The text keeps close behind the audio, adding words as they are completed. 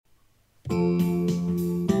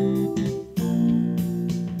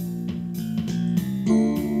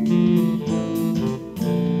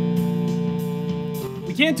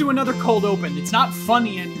can't do another cold open. It's not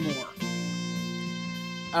funny anymore.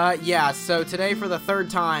 Yeah, so today for the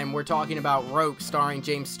third time, we're talking about Rope, starring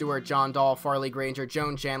James Stewart, John Dahl, Farley Granger,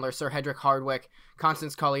 Joan Chandler, Sir Hedrick Hardwicke,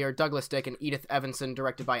 Constance Collier, Douglas Dick, and Edith Evanson,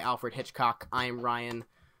 directed by Alfred Hitchcock. I am Ryan,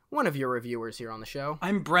 one of your reviewers here on the show.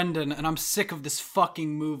 I'm Brendan, and I'm sick of this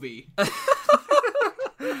fucking movie.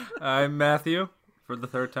 I'm Matthew, for the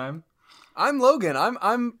third time. I'm Logan.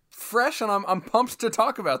 I'm fresh, and I'm pumped to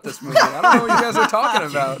talk about this movie. I don't know what you guys are talking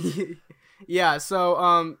about. Yeah,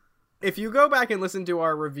 so, if you go back and listen to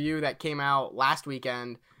our review that came out last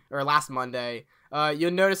weekend, or last Monday,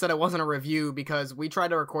 you'll notice that it wasn't a review because we tried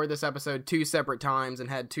to record this episode 2 separate times and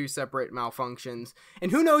had 2 separate malfunctions.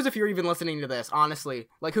 And who knows if you're even listening to this, honestly.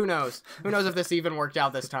 Like, who knows? Who knows if this even worked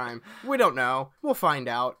out this time? We don't know. We'll find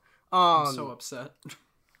out. I'm so upset.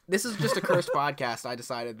 This is just a cursed podcast. I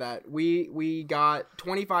decided that we got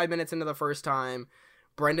 25 minutes into the first time.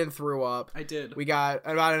 Brendan threw up. I did. We got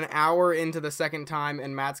about an hour into the second time,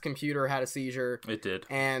 and Matt's computer had a seizure. It did.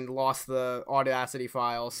 And lost the Audacity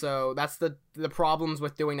file. So that's the problems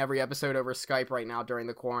with doing every episode over Skype right now during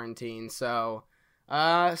the quarantine. So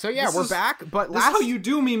yeah, we're back. But this is how you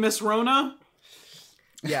do me, Miss Rona.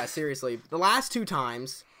 Yeah, seriously. The last 2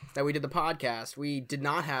 times that we did the podcast, we did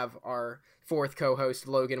not have our 4th co-host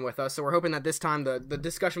Logan with us. So we're hoping that this time the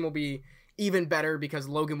discussion will be even better because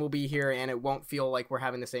Logan will be here and it won't feel like we're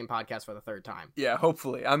having the same podcast for the 3rd time. Yeah,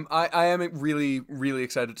 hopefully. I am really, really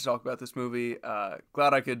excited to talk about this movie.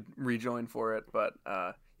 Glad I could rejoin for it, but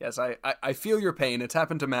yes, I feel your pain. It's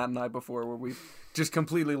happened to Matt and I before where we've just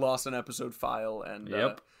completely lost an episode file and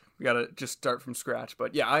we gotta just start from scratch.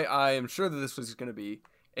 But yeah, I am sure that this was going to be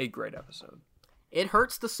a great episode. It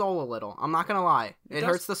hurts the soul a little. I'm not gonna lie. It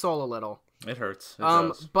hurts the soul a little. It hurts. It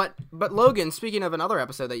does. But Logan, speaking of another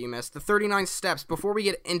episode that you missed, the 39 Steps. Before we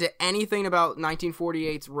get into anything about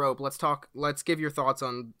 1948's Rope, let's give your thoughts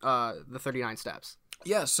on the 39 Steps.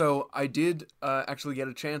 Yeah, so I did actually get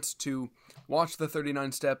a chance to watch the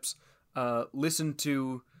 39 Steps, listen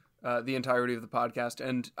to the entirety of the podcast,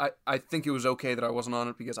 and I think it was okay that I wasn't on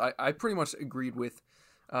it because I pretty much agreed with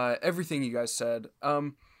everything you guys said.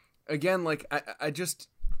 Again, like I just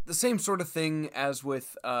the same sort of thing as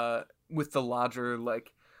with The Lodger.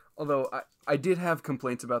 Like, although I did have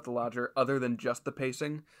complaints about The Lodger other than just the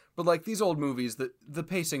pacing, but like these old movies, the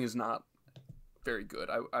pacing is not very good.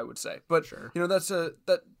 I would say, but sure. You know that's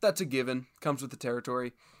a given, comes with the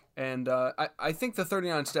territory, and I think the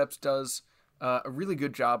 39 Steps does a really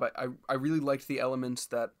good job. I really liked the elements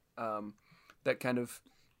that that kind of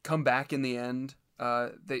come back in the end.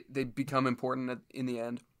 They become important in the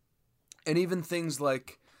end. And even things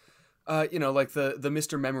like, like the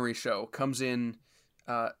Mr. Memory Show comes in,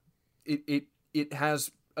 it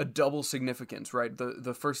has a double significance, right?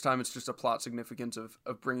 The first time it's just a plot significance of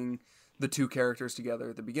bringing the 2 characters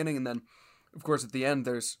together at the beginning, and then, of course, at the end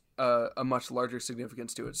there's a much larger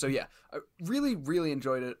significance to it. So yeah, I really, really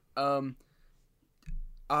enjoyed it.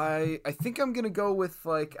 I think I'm gonna go with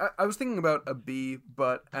like I was thinking about a B,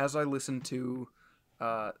 but as I listened to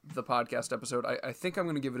the podcast episode, I think I'm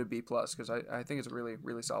going to give it a B+, because I think it's a really,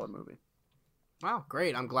 really solid movie. Wow,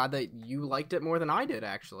 great. I'm glad that you liked it more than I did,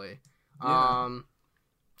 actually. Yeah.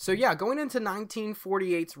 So yeah, going into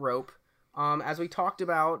 1948's Rope, as we talked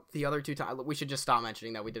about the other 2 times, we should just stop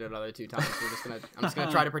mentioning that we did it other 2 times. I'm just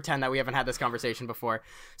gonna try to pretend that we haven't had this conversation before.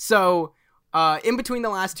 So, in between the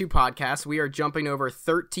last 2 podcasts, we are jumping over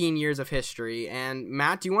 13 years of history. And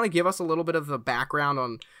Matt, do you want to give us a little bit of a background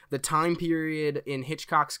on the time period in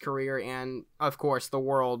Hitchcock's career and, of course, the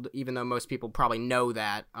world, even though most people probably know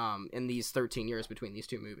that, in these 13 years between these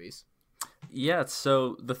 2 movies? Yeah,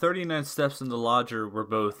 so the 39 Steps and The Lodger were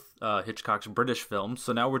both Hitchcock's British films.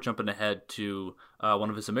 So now we're jumping ahead to one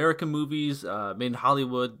of his American movies made in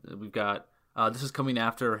Hollywood. We've got this is coming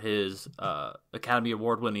after his Academy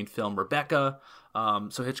Award-winning film Rebecca.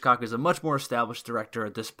 So Hitchcock is a much more established director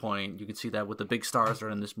at this point. You can see that with the big stars that are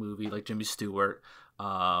in this movie, like Jimmy Stewart.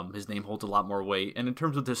 His name holds a lot more weight. And in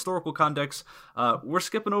terms of the historical context, we're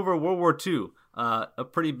skipping over World War II, a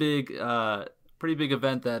pretty big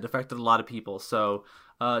event that affected a lot of people. So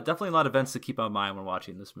definitely a lot of events to keep in mind when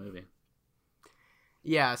watching this movie.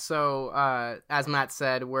 Yeah, so as Matt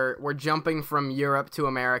said, we're jumping from Europe to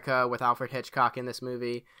America with Alfred Hitchcock in this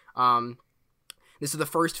movie. This is the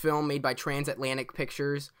first film made by Transatlantic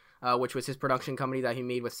Pictures, which was his production company that he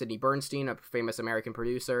made with Sidney Bernstein, a famous American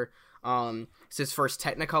producer. It's his first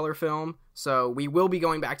Technicolor film, so we will be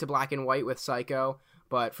going back to black and white with Psycho,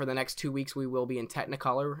 but for the next 2 weeks we will be in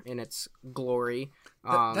Technicolor in its glory.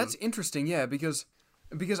 That's interesting, yeah, because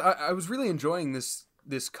I was really enjoying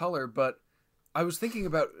this color, but I was thinking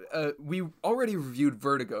about we already reviewed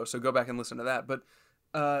Vertigo, so go back and listen to that. But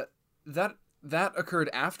that occurred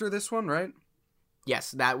after this one, right?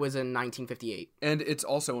 Yes, that was in 1958. And it's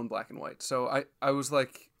also in black and white. So I was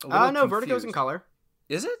like a little No, Vertigo's in confused. color.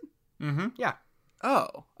 Is it? Mm-hmm. Yeah.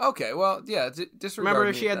 Oh, okay. Well, yeah. Disregard Remember,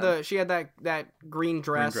 me she then. had that green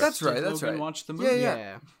dress. dress. That's right. Did That's Logan right. watch the movie?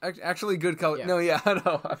 Yeah. Actually, good color. Yeah. No, yeah. I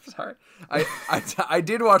know. I'm sorry. I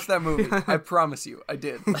did watch that movie. I promise you, I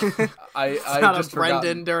did. I Not just a Brendan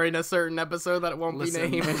forgotten. during a certain episode that won't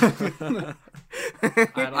Listen. be named. I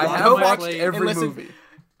have Go watched back every listen- movie.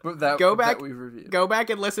 That, Go back- that we've reviewed. Go back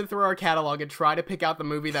and listen through our catalog and try to pick out the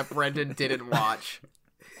movie that Brendan didn't watch.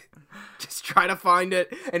 Just try to find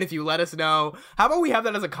it, and if you let us know, how about we have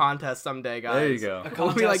that as a contest someday, guys? There you go.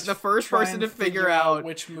 We'll be like the first Try person and to figure out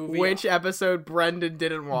which episode Brendan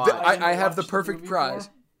didn't watch. I have the watched the perfect movie prize.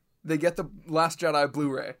 for? They get the Last Jedi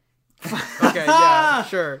Blu-ray. Okay, yeah,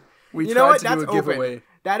 sure. We You tried know what? to That's do a open. giveaway.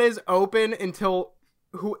 That is open until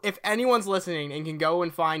if anyone's listening and can go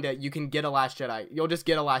and find it, you can get a Last Jedi. You'll just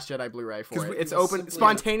get a Last Jedi Blu-ray for 'Cause it. we- It's We'll open, simply-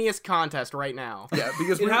 spontaneous contest right now. Yeah,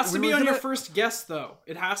 because It we, has to we be were on your gonna- first guess, though.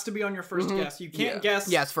 It has to be on your first guess. You can't Yeah. guess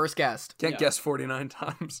Yes, first guest. Can't Yeah. guess 49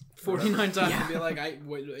 times. 49 times and be like,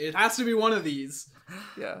 it has to be one of these.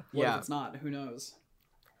 Yeah. What Yeah. if it's not? Who knows?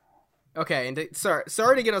 Okay, and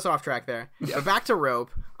sorry to get us off track there. Yeah. But back to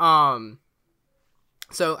Rope.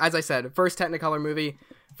 So as I said, first Technicolor movie,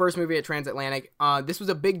 first movie at Transatlantic. This was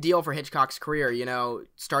a big deal for Hitchcock's career. You know,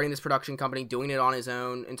 starting this production company, doing it on his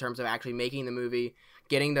own in terms of actually making the movie,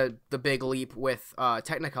 getting the big leap with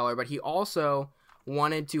Technicolor. But he also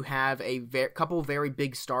wanted to have a couple very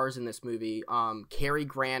big stars in this movie. Cary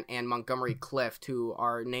Grant and Montgomery Clift, who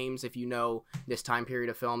are names, if you know this time period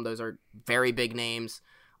of film, those are very big names.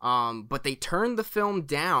 But they turned the film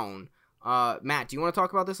down. Matt, do you want to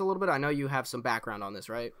talk about this a little bit? I know you have some background on this,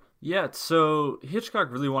 right? Yeah, so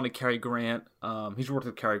Hitchcock really wanted Cary Grant. He's worked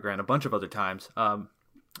with Cary Grant a bunch of other times.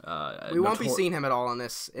 We won't be seeing him at all in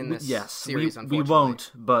this series, unfortunately. we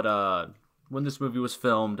won't. But when this movie was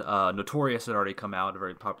filmed, Notorious had already come out, a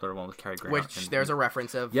very popular one with Cary Grant. Which there's a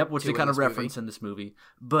reference of. Which they to kind in of this reference in this movie.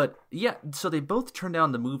 But yeah, so they both turned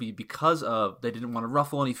down the movie because of they didn't want to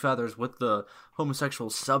ruffle any feathers with the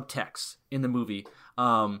homosexual subtext in the movie.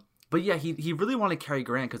 But yeah, he really wanted Cary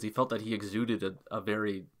Grant because he felt that he exuded a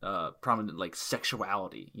very prominent like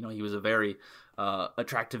sexuality. You know, he was a very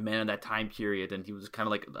attractive man in that time period, and he was kind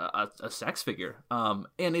of like a sex figure.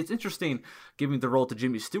 And it's interesting giving the role to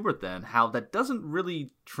Jimmy Stewart then how that doesn't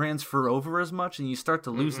really transfer over as much, and you start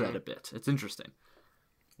to lose that a bit. It's interesting.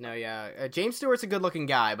 No, yeah, James Stewart's a good-looking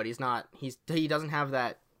guy, but he's not. He doesn't have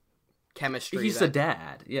that chemistry. He's a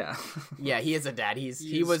dad, yeah. Yeah, he is a dad. He is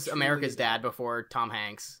was truly America's a dad. dad before Tom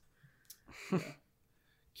Hanks.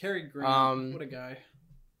 Cary Grant, what a guy.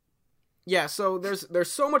 Yeah, so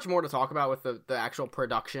there's so much more to talk about with the actual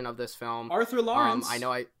production of this film. Arthur Lawrence. I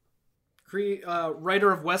know.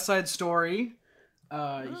 Writer of West Side Story.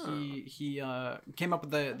 He came up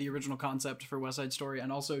with the original concept for West Side Story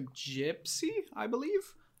and also Gypsy, I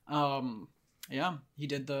believe. Yeah, he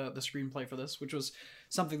did the screenplay for this, which was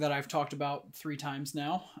something that I've talked about 3 times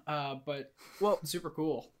now. But super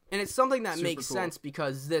cool. And it's something that Super makes cool. sense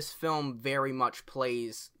because this film very much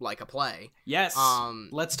plays like a play. Yes.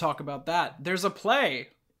 Let's talk about that. There's a play.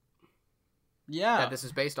 Yeah. That this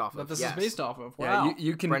is based off of. That this yes. is based off of. Yeah, Wow.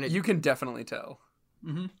 you can Brendan- you can definitely tell.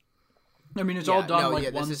 I mean, it's Yeah, all done no, like yeah,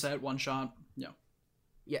 this one is- set, one shot. Yeah.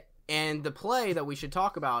 Yeah, and the play that we should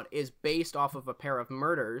talk about is based off of a pair of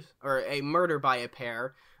murders, or a murder by a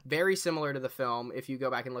pair, very similar to the film. If you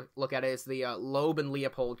go back and look at it, it's the Loeb and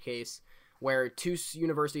Leopold case, where 2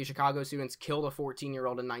 University of Chicago students killed a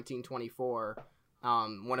 14-year-old in 1924,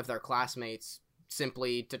 one of their classmates,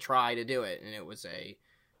 simply to try to do it. And it was a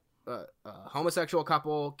homosexual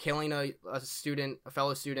couple killing a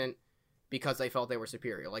fellow student, because they felt they were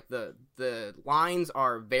superior. Like, the lines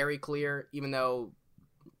are very clear, even though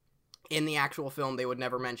in the actual film they would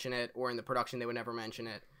never mention it, or in the production they would never mention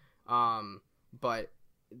it. But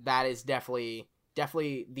that is definitely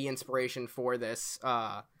the inspiration for this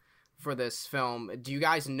film. Do you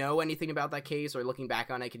guys know anything about that case, or looking back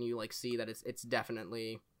on it, can you like see that it's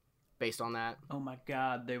definitely based on that? Oh my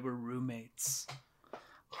God, they were roommates.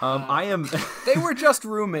 I am. They were just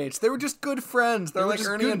roommates. They were just good friends. They're They were like just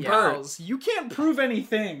Ernie good and Bert. gals. You can't prove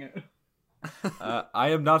anything. I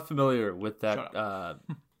am not familiar with Shut that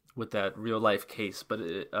with that real life case, but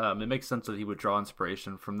it makes sense that he would draw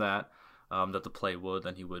inspiration from that. That the play would,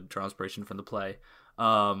 then he would draw inspiration from the play.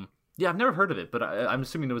 Yeah, I've never heard of it, but I'm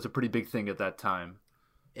assuming it was a pretty big thing at that time.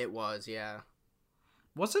 It was, yeah.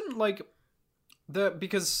 Wasn't like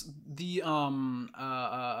because the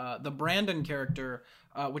Brandon character,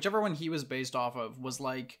 whichever one he was based off of, was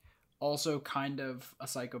like also kind of a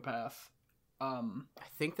psychopath. I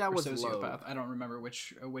think that was sociopath. Loeb. I don't remember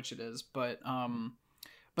which it is, but one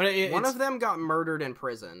it's of them got murdered in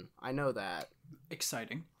prison. I know that.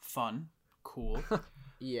 exciting, fun, cool.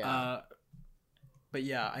 Yeah. But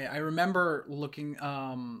yeah, I remember looking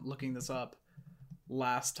this up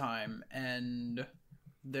last time, and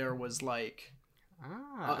there was like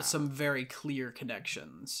some very clear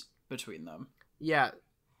connections between them. Yeah.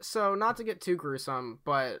 So not to get too gruesome,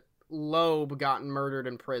 but Loeb got murdered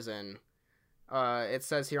in prison. It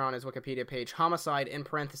says here on his Wikipedia page, homicide in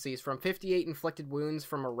parentheses from 58 inflicted wounds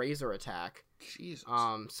from a razor attack. Jesus.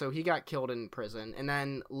 So he got killed in prison, and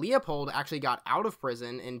then Leopold actually got out of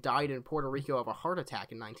prison and died in Puerto Rico of a heart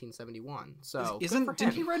attack in 1971. So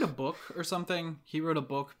didn't he write a book or something? He wrote a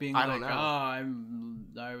book being I don't know.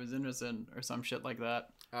 I was innocent or some shit like that.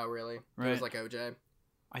 Oh, really? Right. It was like OJ.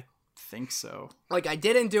 I think so. Like, I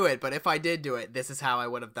didn't do it, but if I did do it, this is how I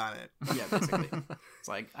would have done it. Yeah, basically. It's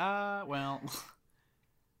like, well.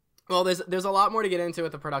 Well, there's a lot more to get into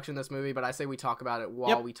with the production of this movie, but I say we talk about it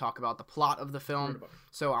while we talk about the plot of the film.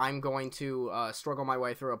 So I'm going to struggle my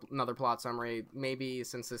way through another plot summary. Maybe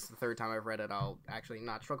since this is the third time I've read it, I'll actually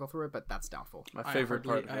not struggle through it, but that's doubtful. My favorite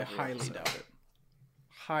part. I highly doubt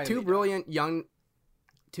it. Two brilliant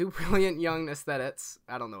young aesthetics.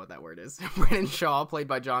 I don't know what that word is. Brennan Shaw, played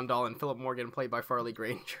by John Dahl, and Philip Morgan, played by Farley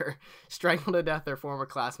Granger, strangled to death their former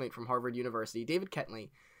classmate from Harvard University, David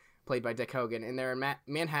Kentley, played by Dick Hogan, in their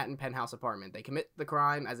Manhattan penthouse apartment. They commit the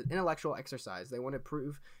crime as an intellectual exercise. They want to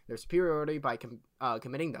prove their superiority by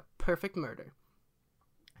committing the perfect murder.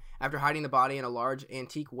 After hiding the body in a large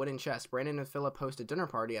antique wooden chest, Brandon and Philip host a dinner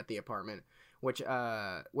party at the apartment, which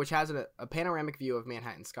has a panoramic view of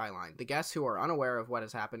Manhattan skyline. The guests who are unaware of what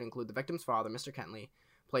has happened include the victim's father, Mr. Kentley,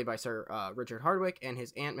 played by Sir Richard Hardwick, and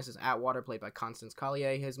his aunt, Mrs. Atwater, played by Constance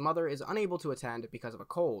Collier. His mother is unable to attend because of a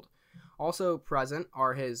cold. Also present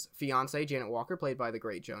are his fiancée, Janet Walker, played by the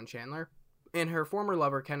great Joan Chandler, and her former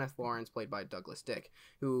lover, Kenneth Lawrence, played by Douglas Dick,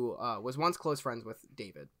 who was once close friends with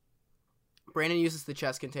David. Brandon uses the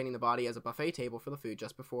chest containing the body as a buffet table for the food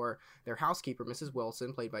just before their housekeeper, Mrs.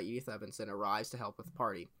 Wilson, played by Edith Evanson, arrives to help with the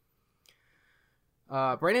party.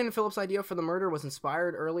 Brandon and Philip's idea for the murder was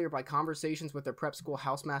inspired earlier by conversations with their prep school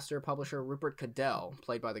housemaster, publisher Rupert Cadell,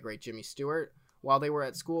 played by the great Jimmy Stewart. While they were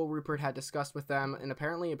at school, Rupert had discussed with them, in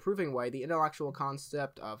apparently approving way, the intellectual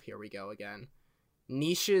concept of, here we go again,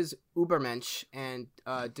 Nietzsche's Übermensch and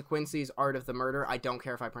De Quincey's Art of the Murder. I don't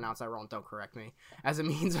care if I pronounce that wrong, don't correct me. As a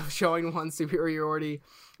means of showing one's superiority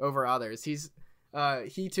over others.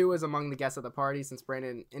 He too is among the guests at the party, since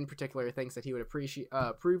Brandon in particular thinks that he would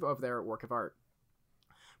approve of their work of art.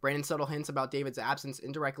 Brandon's subtle hints about David's absence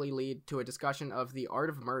indirectly lead to a discussion of the art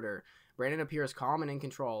of murder. Brandon appears calm and in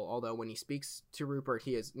control, although when he speaks to Rupert,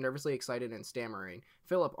 he is nervously excited and stammering.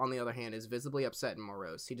 Philip, on the other hand, is visibly upset and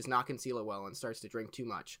morose. He does not conceal it well and starts to drink too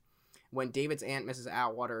much. When David's aunt, Mrs.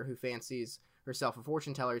 Atwater, who fancies herself a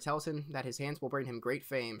fortune teller, tells him that his hands will bring him great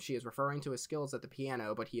fame, she is referring to his skills at the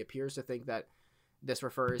piano, but he appears to think that this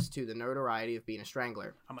refers to the notoriety of being a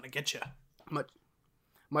strangler. I'm gonna get you.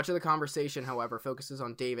 Much of the conversation, however, focuses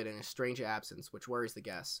on David and his strange absence, which worries the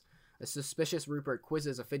guests. A suspicious Rupert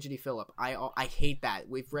quizzes a fidgety Philip. I hate that.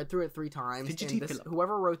 We've read through it 3 times. Fidgety and Philip.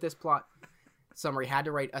 Whoever wrote this plot summary had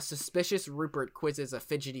to write, a suspicious Rupert quizzes a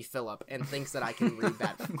fidgety Philip, and thinks that I can read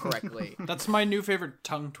that correctly. That's my new favorite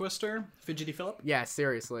tongue twister. Fidgety Philip. Yeah,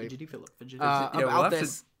 seriously. Fidgety Philip. Fidgety.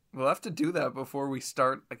 We'll have to do that before we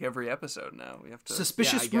start like every episode now. We have to.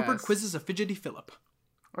 Suspicious Yeah, I Rupert guess. quizzes a fidgety Philip.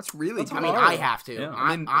 That's really. I mean, hard. I have to. Yeah.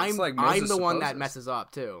 I mean, it's like I'm Moses the one that supposes. messes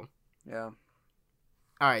up, too. Yeah.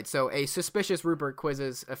 All right, so a suspicious Rupert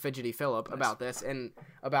quizzes a fidgety Philip about this and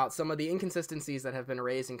about some of the inconsistencies that have been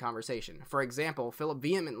raised in conversation. For example, Philip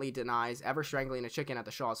vehemently denies ever strangling a chicken at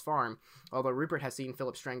the Shaw's farm, although Rupert has seen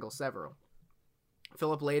Philip strangle several.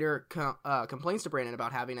 Philip later complains to Brandon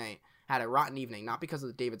about having had a rotten evening, not because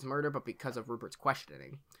of David's murder, but because of Rupert's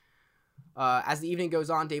questioning. As the evening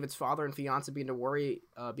goes on, David's father and fiancé begin to worry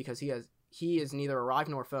because he has neither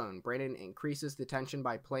arrived nor phoned. Brandon increases the tension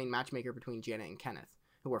by playing matchmaker between Janet and Kenneth,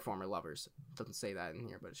 who were former lovers. It doesn't say that in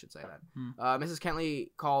here, but it should say that. Mrs.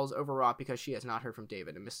 Kentley calls overwrought because she has not heard from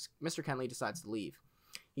David, and Mr. Kentley decides to leave.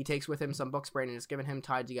 He takes with him some books Brandon has given him,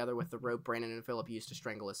 tied together with the rope Brandon and Philip used to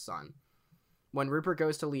strangle his son. When Rupert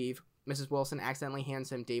goes to leave, Mrs. Wilson accidentally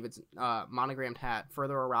hands him David's monogrammed hat,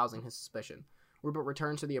 further arousing his suspicion. Rupert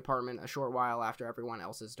returns to the apartment a short while after everyone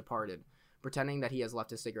else has departed, pretending that he has left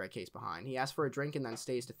his cigarette case behind. He asks for a drink and then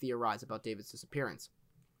stays to theorize about David's disappearance.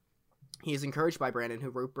 He is encouraged by Brandon,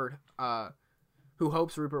 who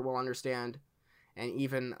hopes Rupert will understand and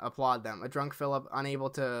even applaud them. A drunk Philip, unable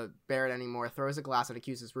to bear it anymore, throws a glass and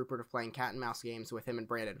accuses Rupert of playing cat and mouse games with him and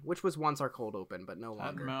Brandon, which was once our cold open, but no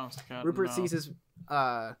longer.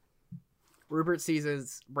 Rupert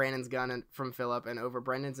seizes Brandon's gun from Philip, and over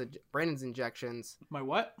Brandon's injections... My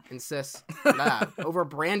what? Insists... over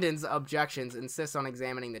Brandon's objections, insists on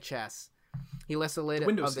examining the chest. He lifts the lid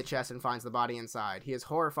of the chest and finds the body inside. He is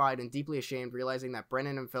horrified and deeply ashamed, realizing that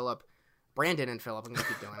Brandon and Philip, I'm going to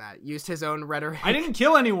keep doing that, used his own rhetoric... I didn't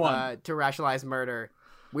kill anyone! To rationalize murder.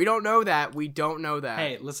 We don't know that.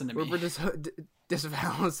 Hey, listen to me. Rupert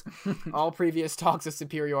disavows all previous talks of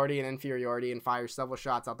superiority and inferiority and fires several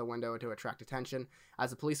shots out the window to attract attention. As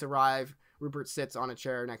the police arrive, Rupert sits on a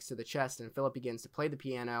chair next to the chest, and Philip begins to play the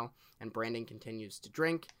piano, and Brandon continues to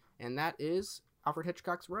drink, and that is Alfred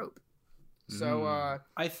Hitchcock's Rope. So,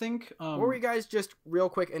 I think... what were you guys just real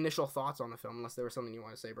quick initial thoughts on the film, unless there was something you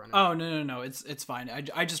want to say, Brennan? Oh, no, it's fine.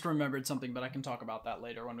 I just remembered something, but I can talk about that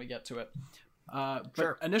later when we get to it. But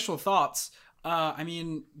sure. Initial thoughts... I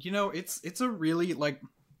mean, it's a really, like,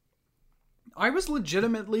 I was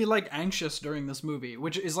legitimately, like, anxious during this movie,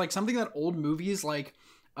 which is, like, something that old movies, like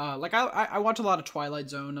I watch a lot of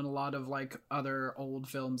Twilight Zone and a lot of, like, other old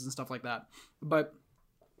films and stuff like that, but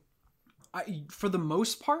for the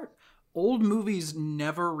most part, old movies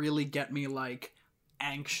never really get me, like,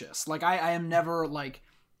 anxious. Like, I am never, like,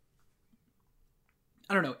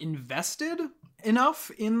 I don't know, invested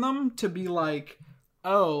enough in them to be, like...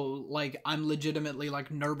 oh, like, I'm legitimately, like,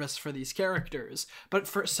 nervous for these characters. But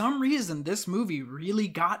for some reason, this movie really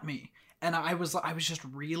got me. And I was just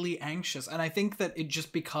really anxious. And I think that it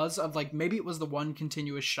just because of, like, maybe it was the one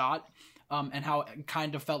continuous shot, and how it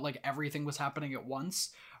kind of felt like everything was happening at once.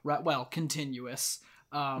 Right? Well, continuous.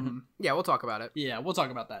 Yeah, we'll talk about it. Yeah, we'll talk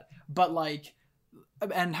about that. But, like,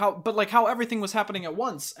 how everything was happening at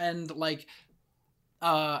once. And, like...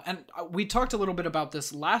 and we talked a little bit about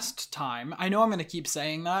this last time. I know I'm going to keep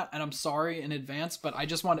saying that, and I'm sorry in advance, but I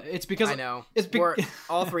just want to... It's because... I know.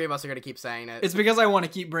 All three of us are going to keep saying it. It's because I want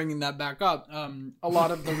to keep bringing that back up. A lot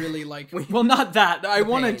of the really, like... well, not that. I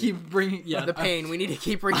want to keep bringing... Yeah. The pain. We need to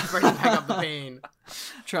keep bringing back up the pain.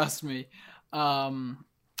 Trust me.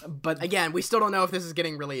 But... Again, we still don't know if this is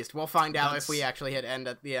getting released. We'll find out if we actually hit end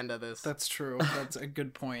at the end of this. That's true. That's a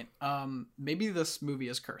good point. Maybe this movie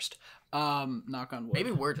is cursed. Knock on wood.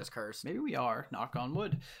 Maybe we're just cursed. Maybe we are. Knock on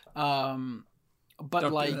wood. But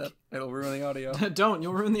don't like, do that. It'll ruin the audio. Don't.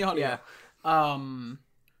 You'll ruin the audio. Yeah.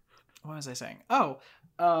 What was I saying? Oh.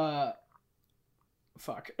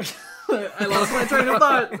 Fuck. I lost my train of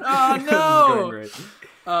thought. Oh no. This is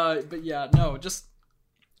going great. But yeah, no. Just.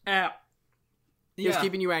 Just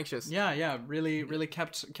keeping you anxious. Yeah. Really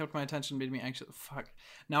kept my attention, made me anxious. Fuck.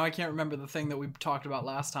 Now I can't remember the thing that we talked about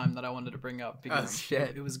last time that I wanted to bring up because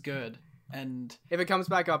it was good. And if it comes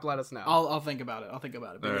back up, let us know. I'll think about it.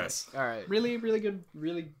 But all yes. All right. Really good.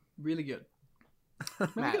 Really good. Really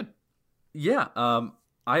good. Yeah.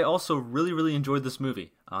 I also really enjoyed this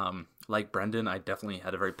movie. Like Brendan, I definitely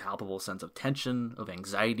had a very palpable sense of tension, of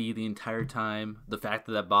anxiety the entire time. The fact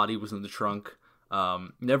that body was in the trunk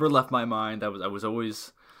never left my mind. I was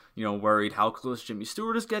always, worried how close Jimmy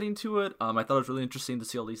Stewart is getting to it. I thought it was really interesting to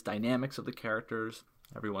see all these dynamics of the characters.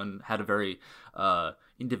 Everyone had a very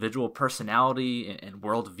individual personality and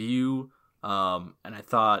worldview. And I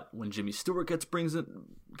thought when Jimmy Stewart gets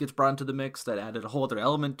brought into the mix, that added a whole other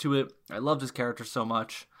element to it. I loved his character so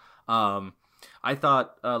much. I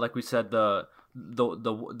thought, like we said, the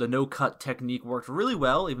no cut technique worked really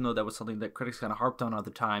well, even though that was something that critics kind of harped on at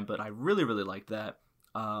the time. But I really liked that.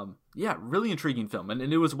 Really intriguing film, and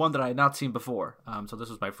it was one that I had not seen before. So this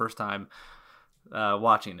was my first time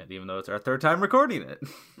watching it, even though it's our third time recording it.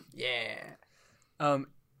 Yeah.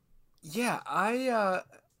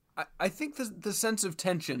 I think the sense of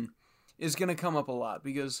tension is going to come up a lot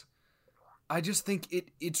because I just think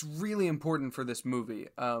it's really important for this movie.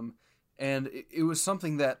 And it was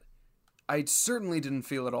something that I certainly didn't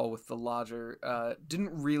feel at all with The Lodger.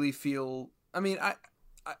 Didn't really feel... I mean, I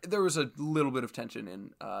there was a little bit of tension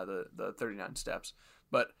in the 39 Steps.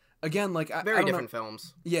 But again, like... Very different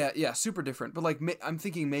films. Yeah, super different. But like, I'm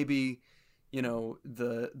thinking maybe...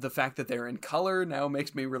 the fact that they're in color now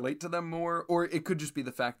makes me relate to them more, or it could just be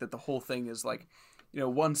the fact that the whole thing is like,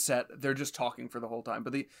 one set, they're just talking for the whole time.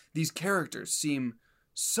 But these characters seem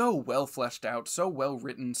so well fleshed out, so well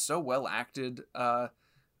written, so well acted.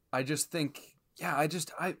 I just think, I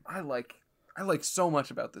like so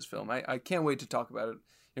much about this film. I can't wait to talk about it.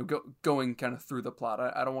 Going kind of through the plot.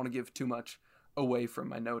 I don't want to give too much away from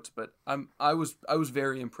my notes, but I was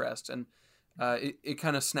very impressed, and it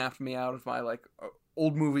kind of snapped me out of my like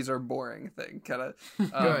old movies are boring thing kind of.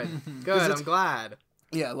 Good. I'm glad.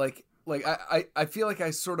 Yeah, like like I feel like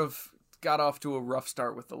I sort of got off to a rough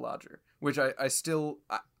start with The Lodger, which I still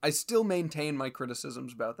maintain my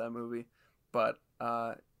criticisms about that movie, but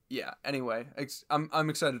yeah. Anyway, I'm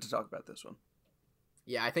excited to talk about this one.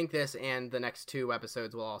 Yeah, I think this and the next 2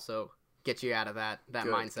 episodes will also get you out of that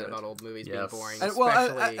mindset about old movies being boring. And,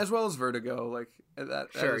 especially... as well as Vertigo, like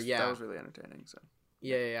that. That was really entertaining. So.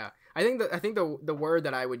 Yeah. I think the word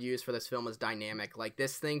that I would use for this film is dynamic. Like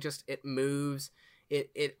this thing just it moves.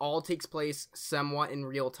 It all takes place somewhat in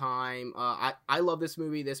real time. I love this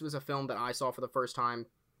movie. This was a film that I saw for the first time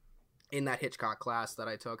in that Hitchcock class that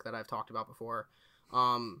I took that I've talked about before.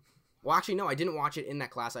 Well, actually, no, I didn't watch it in that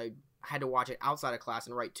class. I had to watch it outside of class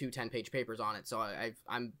and write 2 10-page papers on it. So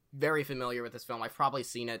I'm very familiar with this film. I've probably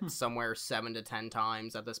seen it somewhere 7 to 10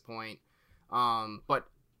 times at this point. But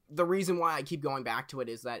the reason why I keep going back to it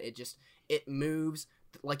is that it moves.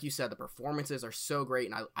 Like you said, the performances are so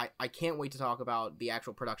great, and I can't wait to talk about the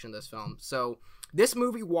actual production of this film. So this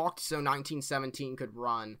movie walked so 1917 could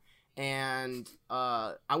run, and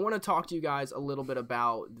I want to talk to you guys a little bit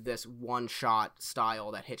about this one-shot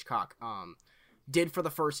style that Hitchcock did for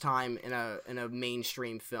the first time in a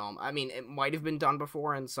mainstream film. I mean, it might have been done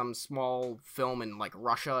before in some small film in like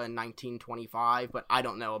Russia in 1925, but I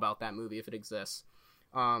don't know about that movie if it exists.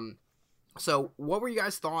 So what were you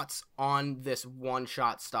guys' thoughts on this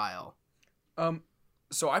one-shot style?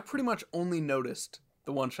 So I pretty much only noticed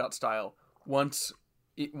the one-shot style once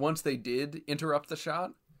they did interrupt the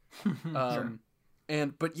shot. Sure.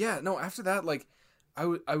 But yeah, no, after that, like,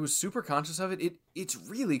 I was super conscious of it. It's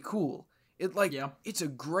really cool. It's a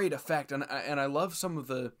great effect, and I love some of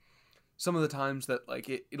the times that like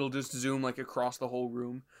it'll just zoom like across the whole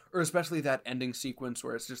room, or especially that ending sequence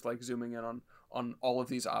where it's just like zooming in on all of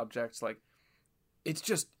these objects. Like,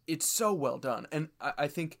 it's so well done, and I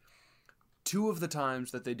think 2 of the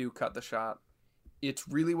times that they do cut the shot, it's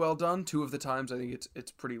really well done. 2 of the times I think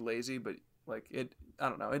it's pretty lazy, but like I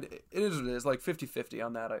don't know, it is what it is. Like 50-50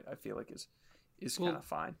 on that, I feel like is kind of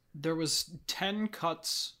fine. There was 10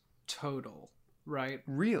 cuts total, right?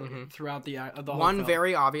 Really? Mm-hmm. Throughout the whole one film.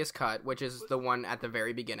 very obvious cut, which is the one at the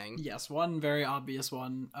very beginning. Yes, one very obvious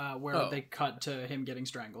one where they cut to him getting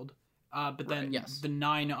strangled. But then the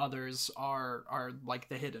 9 others are like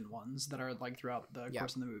the hidden ones that are like throughout the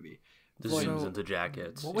course of the movie. The zooms into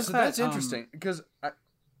jackets. What was so that? That's interesting, because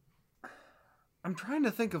I'm trying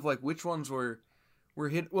to think of like which ones were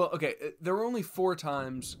hit. Well, okay, there were only 4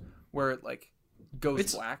 times where it like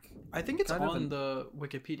goes black. I think it's on the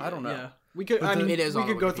Wikipedia. I don't know. Yeah, we could. I mean, it is. We on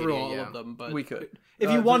could go Wikipedia, through all of them, but we could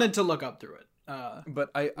if you wanted to look up through it.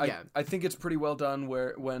 But I think it's pretty well done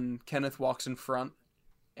when Kenneth walks in front,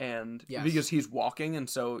 and because he's walking, and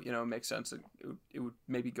so it makes sense. It would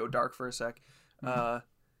maybe go dark for a sec.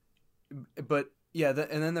 But yeah,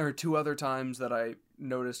 and then there are 2 other times that I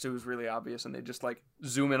noticed it was really obvious, and they just like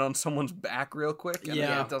zoom in on someone's back real quick, and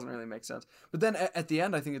it doesn't really make sense. But then at the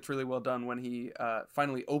end, I think it's really well done when he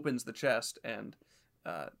finally opens the chest, and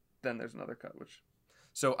then there's another cut.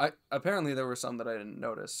 So apparently there were some that I didn't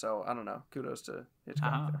notice. So I don't know. Kudos to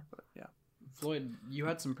Hitchcock there, but yeah. Floyd, you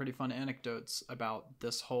had some pretty fun anecdotes about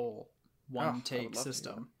this whole one take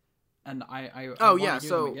system, and I want to hear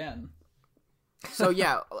them again. So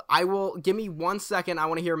yeah, I will. Give me 1 second. I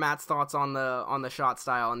want to hear Matt's thoughts on the shot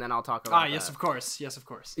style, and then I'll talk about. Yes, of course.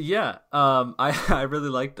 Yeah, I really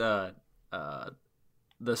liked the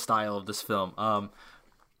style of this film.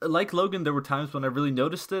 Like Logan, there were times when I really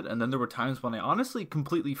noticed it, and then there were times when I honestly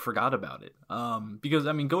completely forgot about it. Because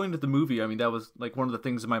I mean, going to the movie, I mean, that was like one of the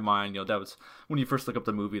things in my mind. That was when you first look up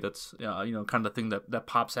the movie. That's kind of the thing that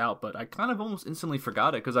pops out. But I kind of almost instantly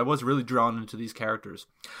forgot it because I was really drawn into these characters,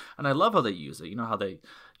 and I love how they use it. How they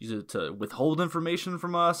use it to withhold information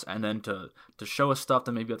from us, and then to show us stuff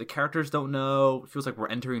that maybe other characters don't know. It feels like we're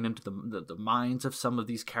entering into the minds of some of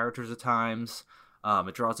these characters at times.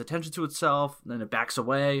 It draws attention to itself, then it backs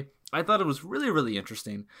away. I thought it was really, really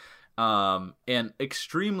interesting, and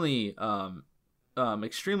extremely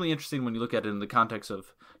interesting when you look at it in the context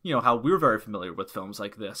of how we're very familiar with films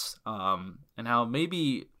like this, and how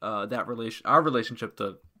maybe our relationship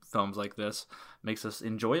to films like this makes us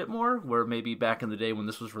enjoy it more. Where maybe back in the day when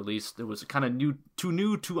this was released, it was kind of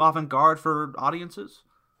too avant-garde for audiences.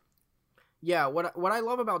 Yeah, what I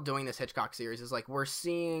love about doing this Hitchcock series is like we're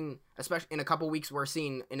seeing, especially in a couple weeks, we're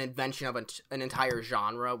seeing an invention of an entire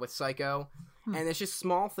genre with Psycho, and it's just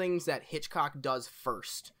small things that Hitchcock does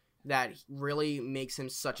first that really makes him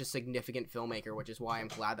such a significant filmmaker, which is why I'm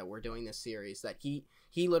glad that we're doing this series. That he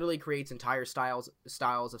literally creates entire styles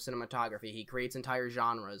of cinematography. He creates entire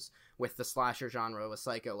genres with the slasher genre with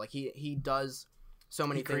Psycho. Like he does so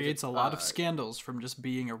many things. He creates a lot of scandals from just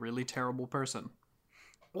being a really terrible person.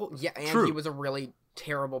 Well, yeah, and True. he was a really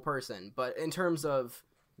terrible person. But in terms of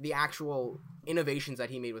the actual innovations that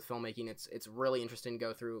he made with filmmaking, it's really interesting to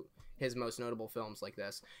go through his most notable films like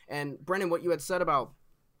this. And Brendan, what you had said about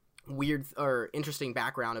weird or interesting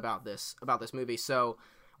background about this movie. So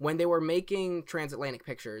when they were making Transatlantic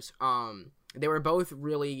Pictures, they were both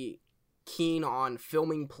really keen on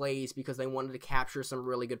filming plays because they wanted to capture some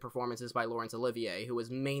really good performances by Laurence Olivier, who was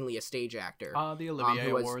mainly a stage actor. The Olivier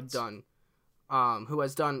Awards. Who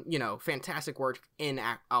has done, fantastic work in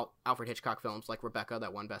Alfred Hitchcock films like Rebecca,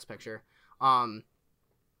 that won Best Picture.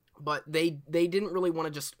 But they didn't really want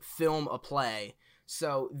to just film a play.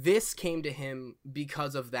 So this came to him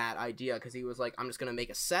because of that idea, because he was like, I'm just going to make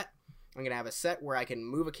a set. I'm going to have a set where I can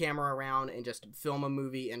move a camera around and just film a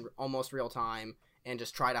movie in almost real time and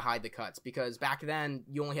just try to hide the cuts. Because back then,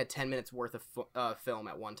 you only had 10 minutes worth of film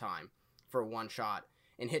at one time for one shot.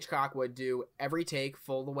 And Hitchcock would do every take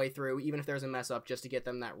full the way through, even if there's a mess up, just to get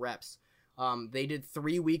them that reps. They did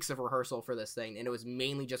 3 weeks of rehearsal for this thing, and it was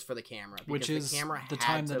mainly just for the camera. Which is the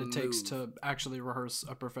time that it takes move. to actually rehearse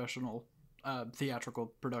a professional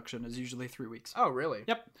theatrical production is usually 3 weeks. Oh, really?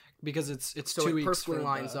 Yep, because it's So 2 it weeks perfectly for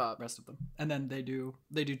lines the up. rest of them, and then they do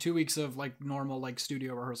 2 weeks of like normal like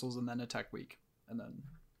studio rehearsals, and then a tech week, and then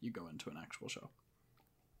you go into an actual show.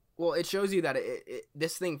 Well, it shows you that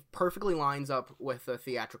this thing perfectly lines up with a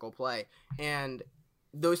theatrical play. And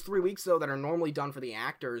those 3 weeks, though, that are normally done for the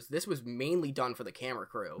actors, this was mainly done for the camera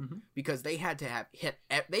crew, because they had to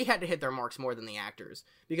hit their marks more than the actors,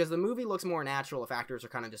 because the movie looks more natural if actors are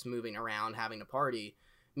kind of just moving around having a party.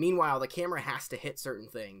 Meanwhile, the camera has to hit certain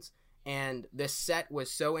things. And this set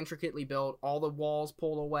was so intricately built, all the walls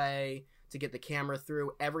pulled away to get the camera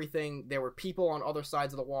through everything. There were people on other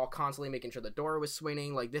sides of the wall constantly making sure the door was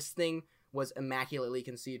swinging. Like, this thing was immaculately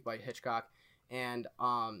conceived by Hitchcock, and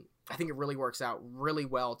I think it really works out really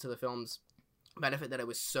well to the film's benefit that it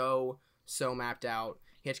was so mapped out.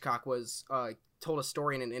 Hitchcock was told a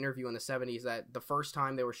story in an interview in the 70s that the first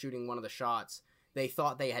time they were shooting one of the shots, they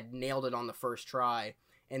thought they had nailed it on the first try,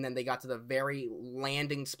 and then they got to the very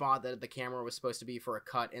landing spot that the camera was supposed to be for a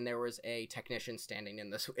cut, and there was a technician standing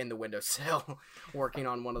in the windowsill working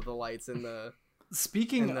on one of the lights in the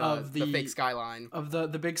Speaking of the fake skyline. Of the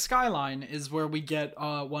big skyline is where we get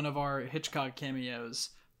one of our Hitchcock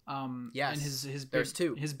cameos. Yes, and his big, there's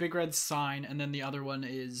two. His big red sign, and then the other one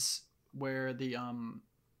is where the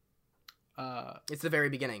it's the very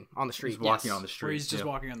beginning on the street. He's walking on the street. Where he's just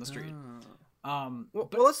walking on the street. Well,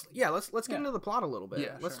 let's get into the plot a little bit.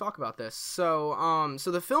 Yeah, let's sure. talk about this. So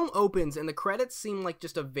so the film opens and the credits seem like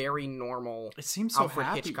just a very normal It seems so Alfred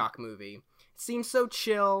happy. Hitchcock movie. It seems so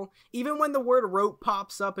chill. Even when the word rope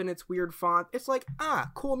pops up in its weird font, it's like,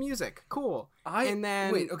 cool music, cool. And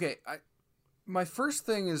then wait, okay. My first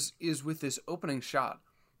thing is with this opening shot.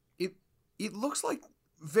 It looks like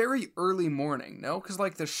very early morning, no? Because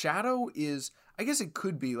like the shadow is, I guess it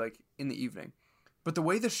could be like in the evening, but the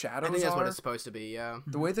way the shadows I think that's are, what it's supposed to be. Yeah.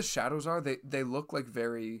 the way the shadows are, they look like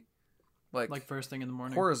very Like first thing in the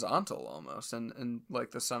morning. horizontal almost, and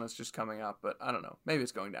like the sun is just coming up, but I don't know, maybe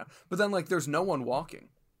it's going down. But then like there's no one walking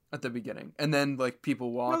at the beginning, and then like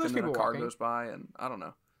people walk, there's and then a people car walking. goes by, and I don't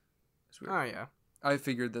know. It's weird. Oh yeah. I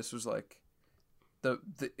figured this was like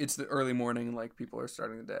it's the early morning, and like people are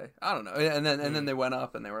starting the day. I don't know, and then they went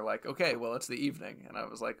up and they were like, okay, well it's the evening, and I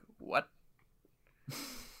was like, what?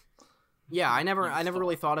 Yeah, I never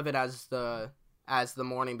really thought of it as the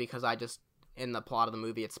morning, because I just, in the plot of the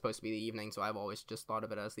movie, it's supposed to be the evening, so I've always just thought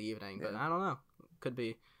of it as the evening. But Yeah. I don't know, could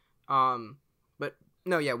be. But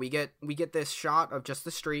no, yeah, we get this shot of just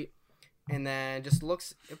the street, and then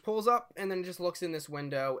it pulls up, and then just looks in this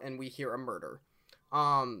window, and we hear a murder.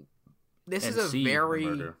 This And is a see very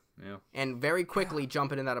murder. Yeah. and very quickly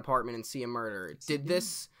jump into that apartment and see a murder.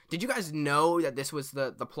 Did you guys know that this was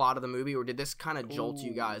the plot of the movie, or did this kind of jolt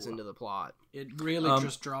you guys into the plot? It really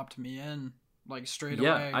just dropped me in like straight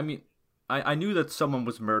Yeah, away. I mean, I knew that someone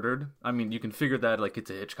was murdered. I mean, you can figure that, like, it's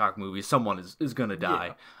a Hitchcock movie. Someone is going to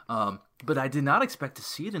die. But I did not expect to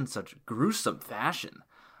see it in such gruesome fashion.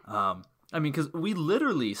 I mean, because we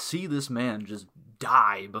literally see this man just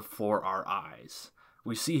die before our eyes.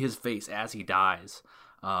 We see his face as he dies.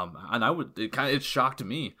 And it shocked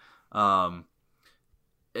me.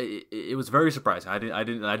 It was very surprising. I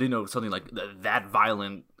didn't know something like that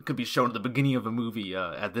violent could be shown at the beginning of a movie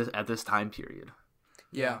at this time period.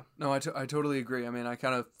 Yeah, no, I totally agree. I mean, I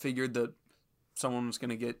kind of figured that someone was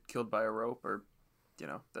gonna get killed by a rope, or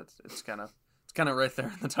it's kind of right there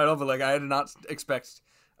in the title. But like, I did not expect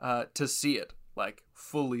to see it, like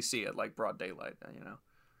fully see it, like broad daylight.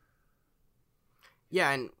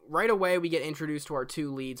 Yeah, and right away we get introduced to our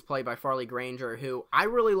two leads played by Farley Granger, who I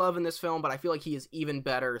really love in this film, but I feel like he is even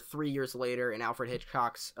better 3 years later in Alfred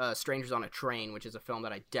Hitchcock's Strangers on a Train, which is a film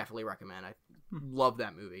that I definitely recommend. I love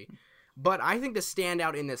that movie. But I think the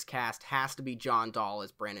standout in this cast has to be John Dahl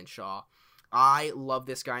as Brandon Shaw. I love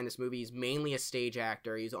this guy in this movie. He's mainly a stage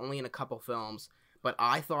actor. He's only in a couple films, but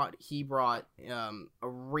I thought he brought a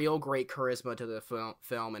real great charisma to the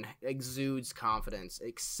film and exudes confidence,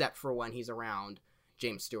 except for when he's around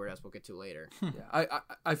James Stewart, as we'll get to later. Yeah,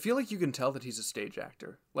 I feel like you can tell that he's a stage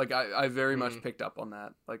actor. Like, I very much picked up on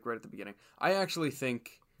that, like, right at the beginning. I actually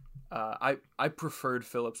think I preferred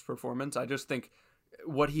Philip's performance. I just think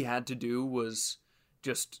what he had to do was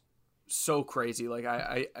just so crazy. Like,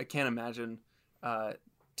 I can't imagine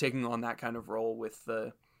taking on that kind of role with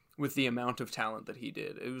the amount of talent that he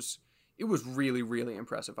did. It was really, really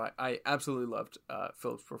impressive. I absolutely loved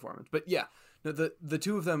Philip's performance. But yeah, no, the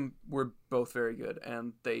two of them were both very good,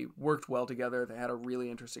 and they worked well together. They had a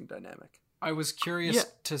really interesting dynamic. I was curious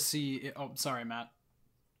to see... Oh, sorry, Matt.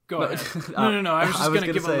 Go ahead. No. I was just going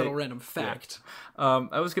to give a little random fact. Yeah.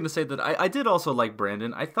 I was going to say that I did also like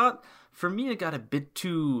Brandon. I thought, for me, it got a bit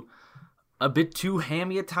too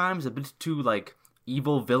hammy at times, a bit too, like,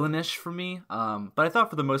 evil villainish for me. But I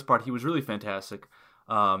thought for the most part he was really fantastic.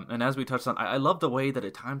 And as we touched on, I love the way that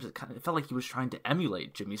at times it felt like he was trying to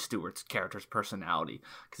emulate Jimmy Stewart's character's personality,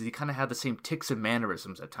 because he kind of had the same tics and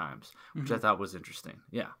mannerisms at times, which I thought was interesting.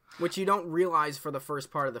 Yeah. Which you don't realize for the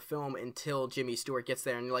first part of the film until Jimmy Stewart gets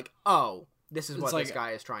there and you're like, oh, this is what this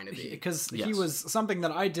guy is trying to be. Because he was something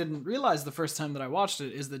that I didn't realize the first time that I watched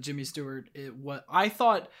it, is that Jimmy Stewart, I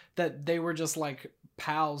thought that they were just like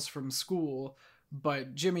pals from school,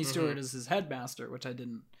 but Jimmy Stewart is his headmaster, which I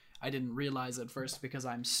didn't realize at first because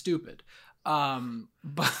I'm stupid. But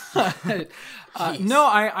no,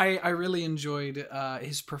 I really enjoyed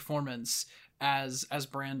his performance as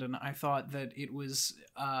Brandon. I thought that it was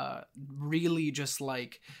really just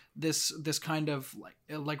like this kind of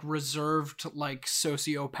like reserved, like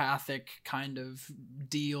sociopathic kind of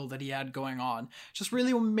deal that he had going on. Just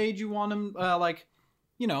really made you want him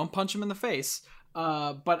punch him in the face.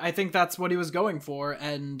 But I think that's what he was going for,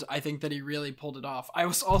 and I think that he really pulled it off. I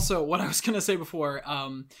was also, what I was gonna say before,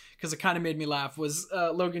 because it kind of made me laugh, was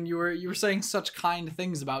Logan, you were saying such kind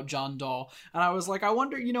things about John Dahl, and I was like, I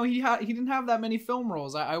wonder, he didn't have that many film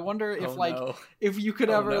roles. I wonder if if you could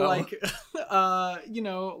ever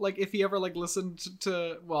if he ever listened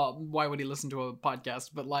to, well, why would he listen to a podcast?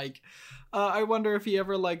 But I wonder if he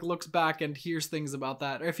ever looks back and hears things about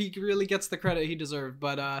that, or if he really gets the credit he deserved.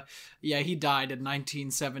 But yeah, he died in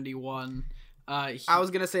 1971. I was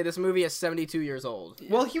gonna say this movie is 72 years old.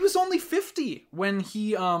 Well, he was only 50 when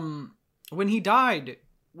he died,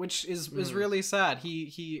 which is really sad.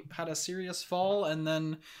 He had a serious fall and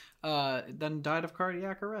then died of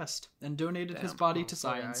cardiac arrest and donated his body to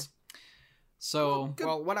science. So,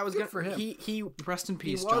 what I was gonna for him. He rest in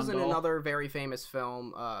peace. He was John in Dahl. Another very famous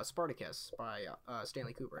film, Spartacus by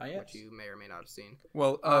Stanley Kubrick, which you may or may not have seen.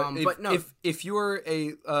 Well, if you are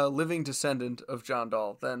a living descendant of John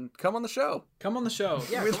Dahl, then come on the show. Come on the show.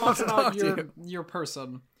 Yeah, we'll talk talk about your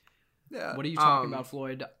person. Yeah. What are you talking about,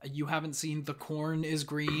 Floyd? You haven't seen The Corn is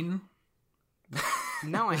Green?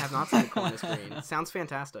 No, I have not seen The Corn is Green. It sounds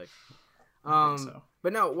fantastic.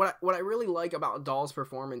 But no, what I really like about Dahl's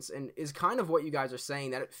performance and is kind of what you guys are saying,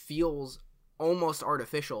 that it feels almost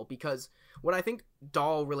artificial, because what I think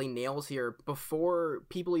Dahl really nails here, before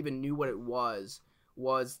people even knew what it was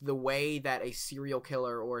the way that a serial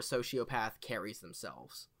killer or a sociopath carries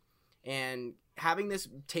themselves. And having this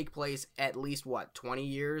take place at least 20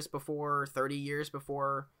 years before, 30 years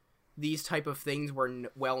before these type of things were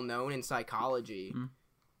well known in psychology.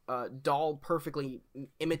 Dahl perfectly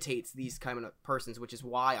imitates these kind of persons, which is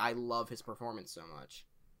why I love his performance so much.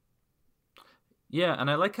 Yeah,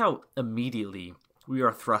 and I like how immediately we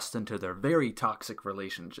are thrust into their very toxic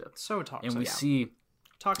relationship. So toxic. And we see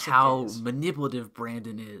toxic how days. manipulative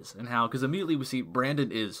Brandon is, and how, because immediately we see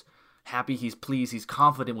Brandon is happy, he's pleased, he's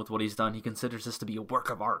confident with what he's done, he considers this to be a work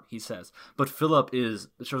of art, he says. But Philip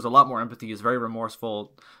shows a lot more empathy, is very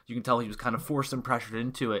remorseful. You can tell he was kind of forced and pressured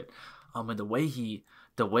into it. And the way he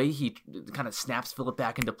kind of snaps Philip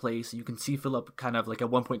back into place, you can see Philip kind of at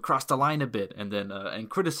one point cross the line a bit and then and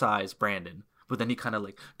criticize Brandon, but then he kind of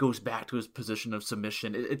goes back to his position of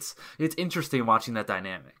submission. It's interesting watching that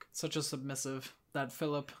dynamic. Such a submissive, that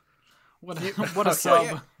Philip. What a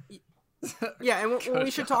sub. Yeah, and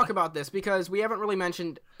we should talk about this, because we haven't really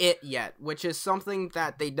mentioned It yet, which is something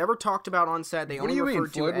that they never talked about on set. They What only do you mean,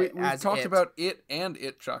 referred Floyd? to it We've as talked It. about It and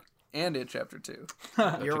It, Chuck. and It Chapter 2.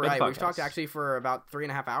 You're good right. We've podcast. talked actually for about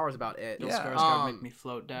 3.5 hours about it. Bill Yeah. Skarsgård make me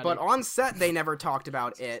float, daddy. But on set, they never talked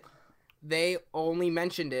about it. They only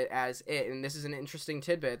mentioned it as it, and this is an interesting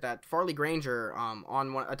tidbit that Farley Granger,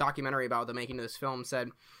 on a documentary about the making of this film,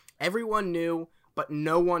 said everyone knew, but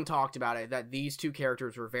no one talked about it, that these two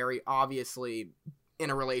characters were very obviously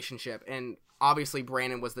in a relationship, and obviously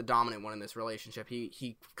Brandon was the dominant one in this relationship.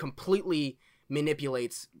 He completely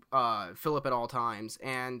manipulates Philip at all times,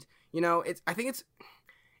 and I think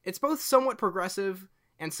it's both somewhat progressive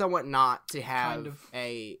and somewhat not to have Kind of.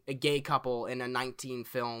 a gay couple in a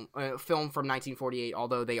film from 1948,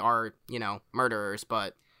 although they are, murderers,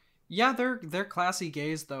 but yeah, they're classy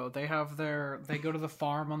gays though. They go to the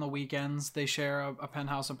farm on the weekends. They share a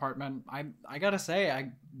penthouse apartment. I gotta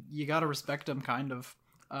say, you gotta respect them kind of,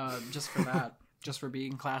 just for that, just for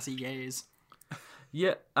being classy gays.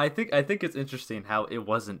 Yeah, I think it's interesting how it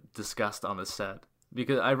wasn't discussed on the set,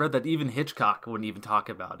 because I read that even Hitchcock wouldn't even talk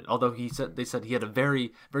about it. Although they said he had a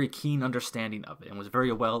very, very keen understanding of it and was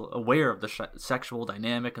very well aware of the sexual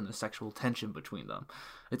dynamic and the sexual tension between them.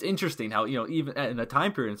 It's interesting how, even in a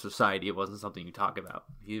time period in society, it wasn't something you talk about.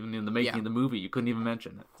 Even in the making of the movie, you couldn't even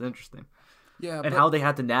mention it. It's interesting. Yeah, And how they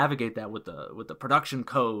had to navigate that with the production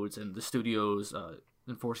codes and the studios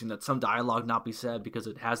enforcing that some dialogue not be said because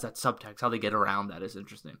it has that subtext. How they get around that is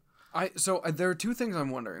interesting. There are two things I'm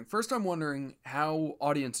wondering. First, I'm wondering how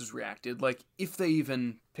audiences reacted, like if they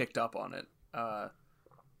even picked up on it.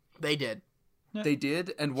 they did. They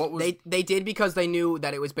did, and what was They did because they knew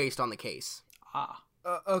that it was based on the case,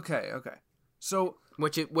 okay. So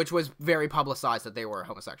which was very publicized that they were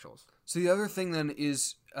homosexuals. So the other thing then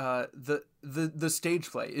is the stage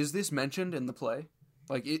play. Is this mentioned in the play?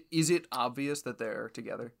 Like, is it obvious that they're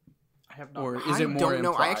together? I have not. Or is it more I don't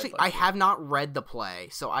know. implied, I have not read the play,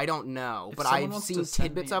 so I don't know. If But someone I've wants seen to send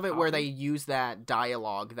tidbits me a of it where copy. they use that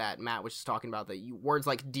dialogue that Matt was just talking about, words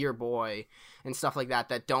like "dear boy" and stuff like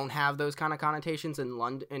that don't have those kind of connotations in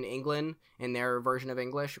England, in their version of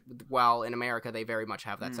English. While in America, they very much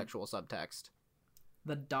have that sexual subtext.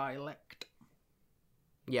 The dialect.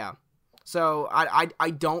 Yeah. So I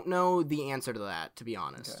don't know the answer to that, to be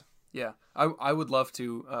honest. Okay. Yeah, I would love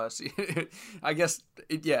to see. I guess,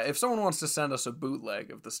 if someone wants to send us a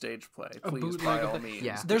bootleg of the stage play, please, bootleg by of all the- means.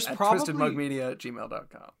 Yeah. There's at probably-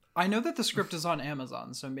 twistedmugmedia@gmail.com. I know that the script is on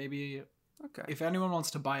Amazon, so maybe Okay. if anyone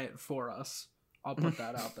wants to buy it for us, I'll put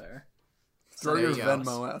that out there. Throw there your you go.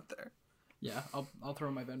 Venmo out there. Yeah, I'll throw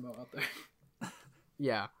my Venmo out there.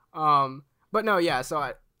 Yeah. But no, yeah.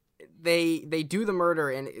 So they do the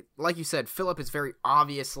murder, and like you said, Philip is very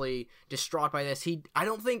obviously distraught by this. I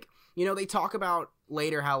don't think, they talk about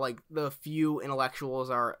later how like the few intellectuals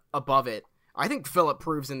are above it. I think Philip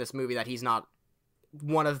proves in this movie that he's not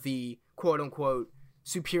one of the quote unquote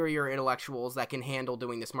superior intellectuals that can handle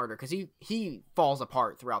doing this murder, because he falls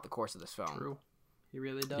apart throughout the course of this film. True, he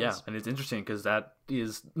really does. Yeah, and it's interesting because that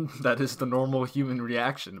is the normal human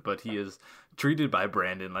reaction, but he is treated by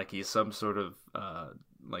Brandon like he's some sort of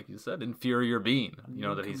like you said, inferior being.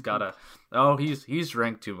 That he's gotta he's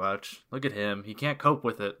drank too much. Look at him, he can't cope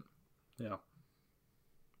with it.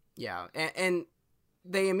 Yeah, and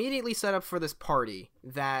they immediately set up for this party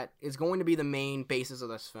that is going to be the main basis of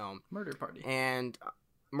this film. Murder party. And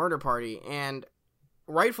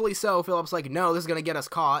rightfully so. Philip's like, no, this is gonna get us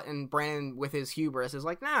caught, and Brandon, with his hubris, is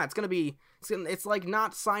like, nah, it's like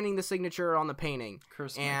not signing the signature on the painting.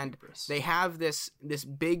 Curse my And hubris. they have this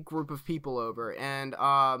big group of people over, and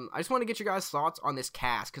I just want to get your guys' thoughts on this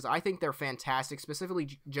cast, because I think they're fantastic,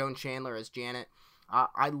 specifically Joan Chandler as Janet.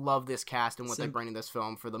 I love this cast and what they bring to this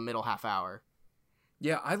film for the middle half hour.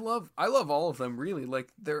 Yeah, I love all of them, really.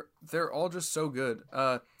 Like, they're all just so good.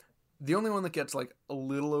 The only one that gets like a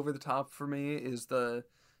little over the top for me is the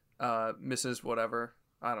Mrs. Whatever.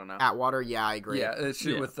 I don't know. Atwater, yeah, I agree. Yeah, it's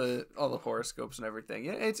with all the horoscopes and everything.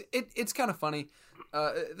 Yeah, it's kind of funny.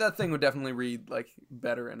 That thing would definitely read like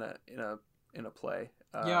better in a play.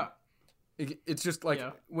 It's just like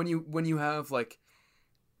when you have like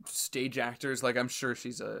stage actors, like I'm sure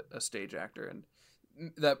she's a stage actor, and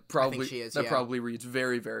that probably she is, probably reads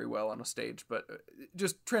very, very well on a stage, but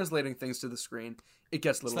just translating things to the screen, it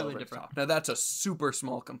gets a little Slightly over the different. top. Now that's a super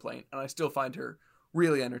small complaint, and I still find her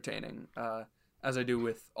really entertaining, as I do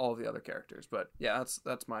with all the other characters. But yeah,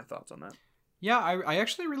 that's my thoughts on that. Yeah, I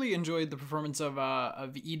actually really enjoyed the performance of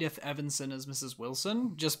Edith Evanson as Mrs.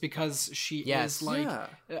 Wilson, just because she is like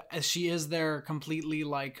she is their completely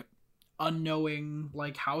like unknowing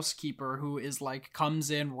like housekeeper who is like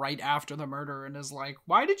comes in right after the murder and is like,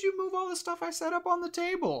 why did you move all the stuff I set up on the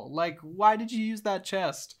table? Like, why did you use that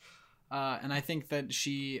chest? And I think that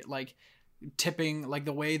she like tipping, like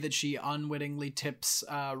the way that she unwittingly tips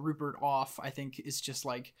Rupert off, I think is just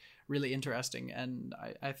like really interesting, and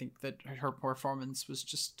I think that her performance was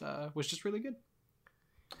just really good.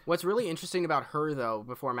 What's really interesting about her, though,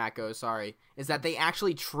 before Matt goes, is that they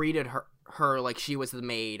actually treated her like she was the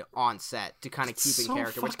maid on set to kind of keep in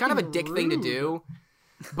character, which is kind of a dick thing to do.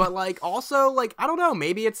 But like, also, like, I don't know,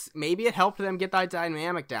 maybe it helped them get that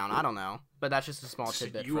dynamic down. I don't know, but that's just a small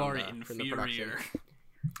tidbit. You are from the production. inferior.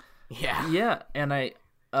 Yeah, and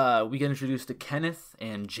we get introduced to Kenneth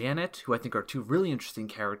and Janet, who I think are two really interesting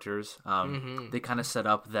characters. They kind of set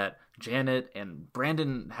up that Janet and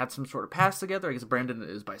Brandon had some sort of past together. I guess Brandon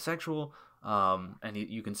is bisexual, and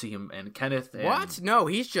you can see him and Kenneth. And... What? No,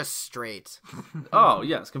 he's just straight. Oh,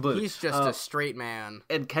 yes, completely. He's just a straight man.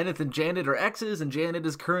 And Kenneth and Janet are exes, and Janet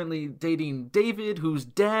is currently dating David, who's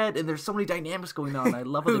dead, and there's so many dynamics going on. I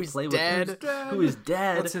love how they play with who is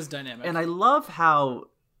dead. That's his dynamic. And I love how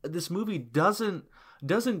this movie doesn't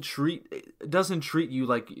treat you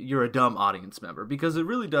like you're a dumb audience member, because it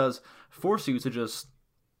really does force you to just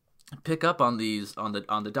pick up on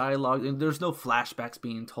the dialogue, and there's no flashbacks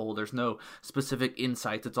being told, there's no specific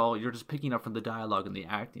insights, it's all you're just picking up from the dialogue and the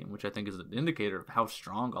acting, which I think is an indicator of how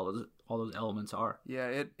strong all those elements are.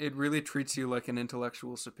 Yeah, it really treats you like an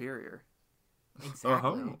intellectual superior.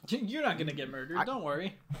 Exactly. You're not gonna get murdered, don't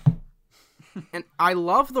worry. And I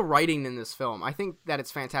love the writing in this film. I think that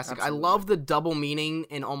it's fantastic. Absolutely. I love the double meaning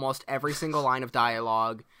in almost every single line of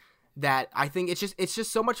dialogue. That I think it's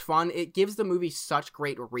just so much fun. It gives the movie such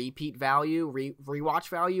great repeat value, rewatch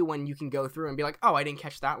value, when you can go through and be like, oh, I didn't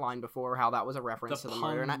catch that line before, how that was a reference to the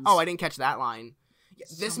murder, and I didn't catch that line.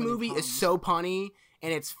 This movie is so punny,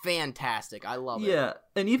 and it's fantastic. I love it. Yeah,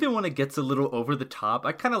 and even when it gets a little over the top,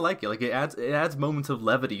 I kind of like it. Like it adds moments of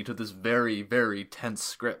levity to this very, very tense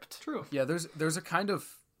script. True. Yeah, there's a kind of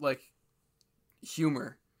like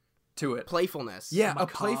humor to it. Playfulness. Yeah, Macabre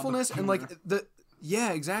a playfulness humor. and like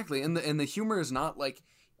yeah, exactly. And the humor is not like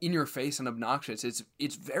in your face and obnoxious.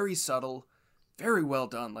 It's very subtle, very well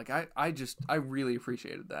done. Like I really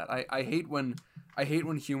appreciated that. I hate when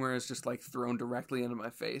humor is just like thrown directly into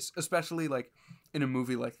my face, especially like in a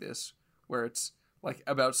movie like this where it's like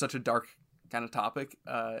about such a dark kind of topic.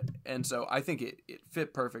 And so I think it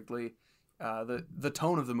fit perfectly. The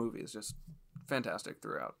tone of the movie is just fantastic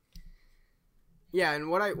throughout. Yeah, and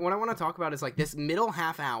what I want to talk about is like this middle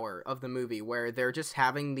half hour of the movie where they're just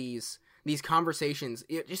having these conversations.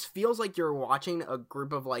 It just feels like you're watching a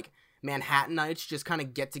group of like Manhattanites just kind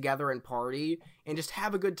of get together and party and just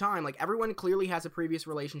have a good time. Like everyone clearly has a previous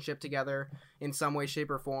relationship together in some way,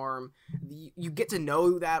 shape, or form. You get to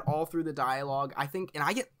know that all through the dialogue. I think, and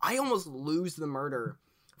I almost lose the murder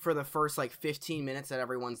for the first like 15 minutes that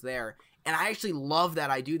everyone's there. And I actually love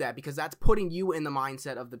that I do that, because that's putting you in the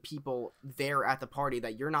mindset of the people there at the party,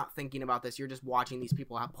 that you're not thinking about this. You're just watching these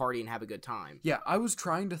people party and have a good time. Yeah, I was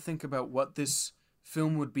trying to think about what this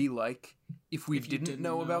film would be like if we didn't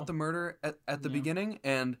know about the murder at the beginning,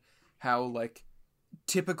 and how like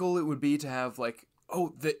typical it would be to have like,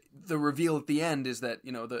 oh, the reveal at the end is that,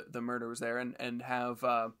 you know, the murder was there, and have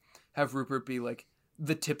Rupert be like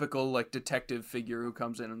the typical like detective figure who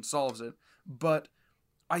comes in and solves it. But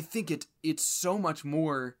I think it's so much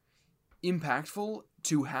more impactful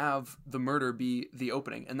to have the murder be the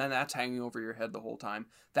opening, and then that's hanging over your head the whole time.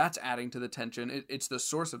 That's adding to the tension. It's the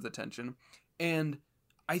source of the tension, and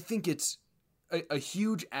I think it's a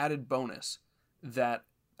huge added bonus that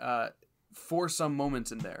for some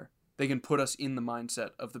moments in there, they can put us in the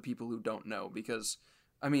mindset of the people who don't know, because,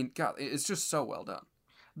 I mean, God, it's just so well done.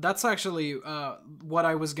 That's actually what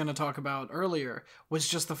I was going to talk about earlier, was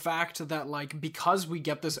just the fact that, like, because we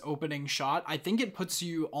get this opening shot, I think it puts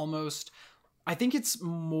you almost... I think it's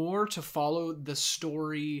more to follow the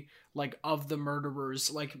story, like, of the murderers,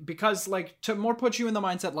 like, because, like, to more put you in the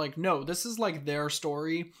mindset, like, no, this is, like, their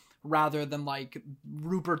story rather than, like,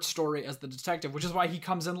 Rupert's story as the detective, which is why he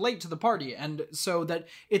comes in late to the party. And so that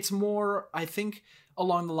it's more, I think,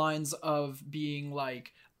 along the lines of being,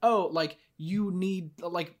 like, oh, like, you need,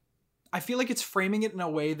 like, I feel like it's framing it in a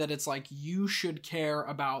way that it's like, you should care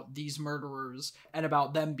about these murderers and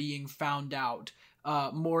about them being found out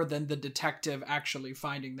more than the detective actually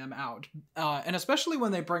finding them out. And especially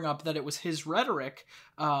when they bring up that it was his rhetoric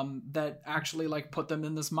that actually, like, put them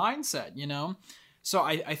in this mindset, you know? So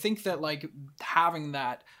I think that, like, having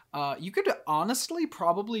that, you could honestly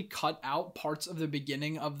probably cut out parts of the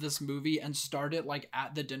beginning of this movie and start it, like,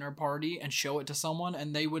 at the dinner party and show it to someone,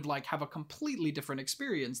 and they would, like, have a completely different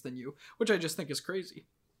experience than you, which I just think is crazy.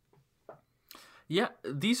 Yeah,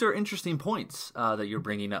 these are interesting points that you're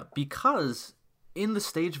bringing up, because in the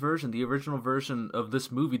stage version, the original version of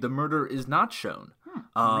this movie, the murder is not shown.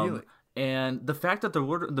 Really? And the fact that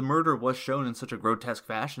the murder was shown in such a grotesque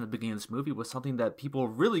fashion at the beginning of this movie was something that people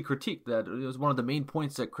really critiqued. That it was one of the main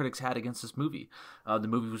points that critics had against this movie. The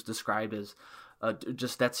movie was described as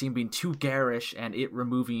just that scene being too garish, and it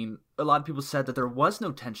removing. A lot of people said that there was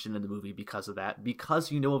no tension in the movie because of that,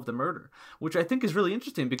 because you know of the murder, which I think is really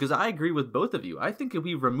interesting, because I agree with both of you. I think if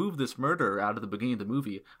we remove this murder out of the beginning of the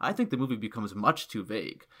movie, I think the movie becomes much too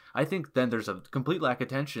vague. I think then there's a complete lack of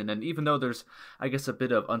tension, and even though there's, I guess, a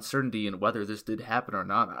bit of uncertainty in whether this did happen or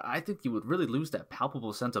not, I think you would really lose that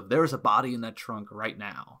palpable sense of there's a body in that trunk right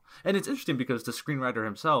now. And it's interesting because the screenwriter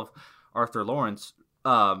himself, Arthur Lawrence,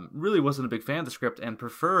 really wasn't a big fan of the script and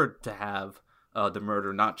preferred to have the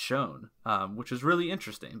murder not shown, which is really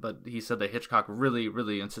interesting. But he said that Hitchcock really,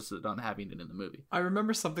 really insisted on having it in the movie. I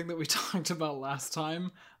remember something that we talked about last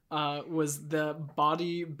time was the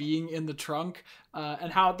body being in the trunk,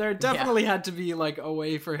 and how there definitely had to be like a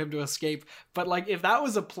way for him to escape. But like if that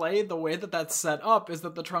was a play, the way that that's set up is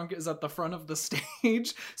that the trunk is at the front of the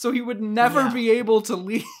stage, so he would never be able to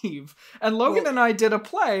leave. And Logan and I did a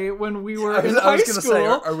play when we were in high school. Say,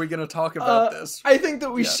 are we going to talk about this? I think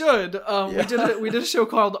that we should. We did a show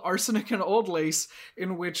called Arsenic and Old Lace,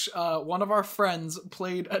 in which one of our friends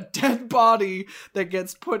played a dead body that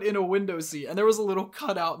gets put in a window seat, and there was a little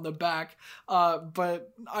cutout in the back.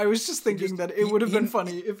 But I was just thinking that it would have been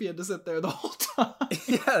funny if he had to sit there the whole time.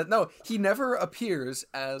 Yeah, no, he never appears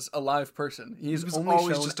as a live person. He's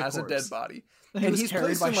only shown as a dead body. And he's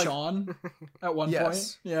carried by Sean at one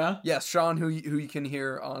point. Yeah. Yes, Sean, who you can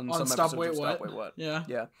hear on some Stop, episodes Wait, of What? Stop, Wait, What.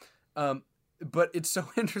 Yeah. But it's so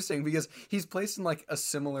interesting because he's placed in like a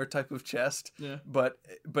similar type of chest. Yeah. But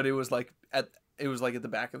it was like at the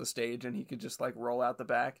back of the stage, and he could just like roll out the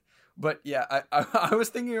back. But yeah, I was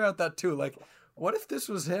thinking about that too. Like, what if this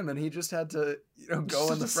was him and he just had to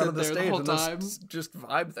go in the front of the stage and just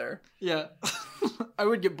vibe there? Yeah. I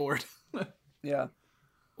would get bored. Yeah.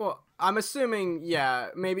 Well, I'm assuming,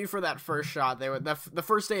 maybe for that first shot, they would the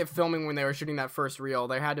first day of filming when they were shooting that first reel,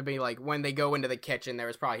 there had to be like when they go into the kitchen, there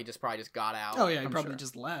was probably just got out. Oh yeah, he probably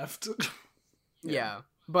just left. Yeah.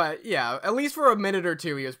 But yeah, at least for a minute or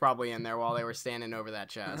two, he was probably in there while they were standing over that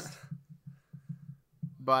chest.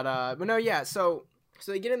 But no, yeah. So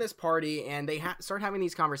they get in this party and they start having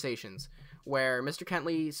these conversations where Mr.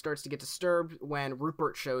 Kentley starts to get disturbed when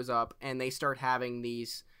Rupert shows up, and they start having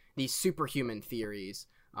these superhuman theories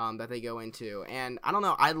that they go into. And I don't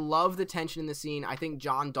know, I love the tension in the scene. I think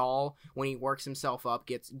John Dahl, when he works himself up,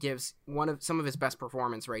 gives some of his best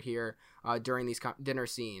performance right here during these dinner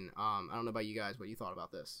scene. I don't know about you guys, what you thought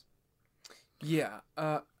about this. Yeah,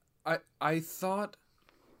 I thought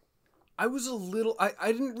I was a little.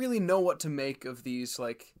 I didn't really know what to make of these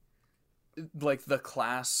like the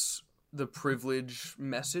class, the privilege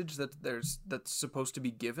message that's supposed to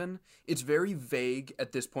be given. It's very vague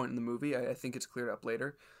at this point in the movie. I think it's cleared up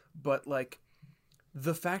later, but like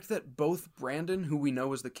the fact that both Brandon, who we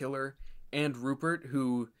know is the killer, and Rupert,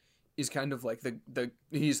 who is kind of like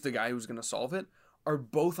he's the guy who's going to solve it, are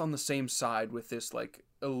both on the same side with this like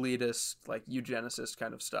elitist, like eugenicist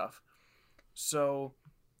kind of stuff. So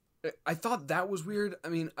I thought that was weird. I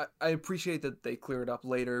mean, I appreciate that they clear it up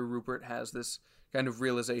later. Rupert has this kind of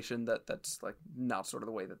realization that that's like not sort of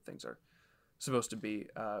the way that things are supposed to be,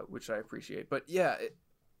 which I appreciate. But yeah,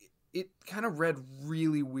 it kind of read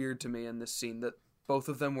really weird to me in this scene that both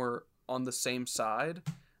of them were on the same side.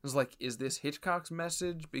 I was like, is this Hitchcock's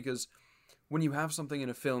message? Because when you have something in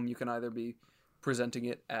a film, you can either be presenting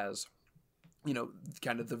it as,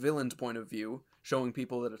 kind of the villain's point of view, showing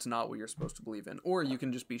people that it's not what you're supposed to believe in, or you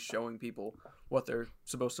can just be showing people what they're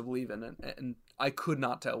supposed to believe in, and I could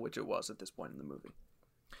not tell which it was at this point in the movie.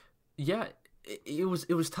 Yeah, it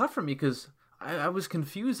was tough for me because I was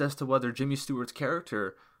confused as to whether Jimmy Stewart's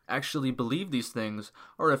character actually believed these things,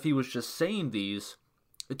 or if he was just saying these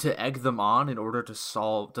to egg them on in order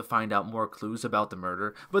to find out more clues about the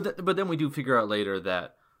murder. But then we do figure out later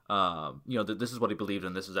that that this is what he believed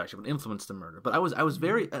and this is actually what influenced the murder. But I was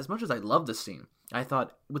very, as much as I love this scene, I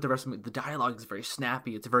thought with the rest of the dialogue is very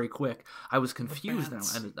snappy, it's very quick. I was confused now,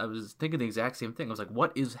 and I was thinking the exact same thing. I was like,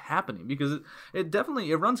 what is happening? Because it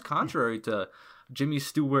definitely runs contrary to Jimmy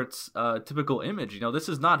Stewart's typical image. This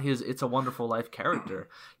is not his It's a Wonderful Life character.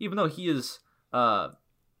 Even though he is not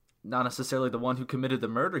necessarily the one who committed the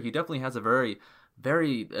murder, he definitely has a very,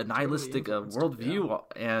 very nihilistic worldview,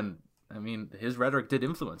 and I mean, his rhetoric did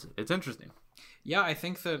influence it. It's interesting. Yeah, I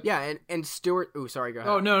think that. Yeah, and Stewart. Oh, sorry. Go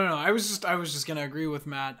ahead. Oh no. I was just gonna agree with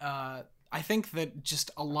Matt. I think that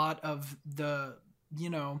just a lot of the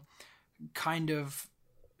kind of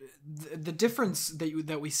the difference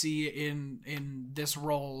that we see in this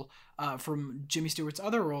role from Jimmy Stewart's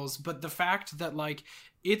other roles, but the fact that like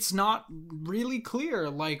it's not really clear,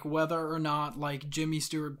 like, whether or not, like, Jimmy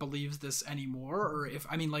Stewart believes this anymore, or if,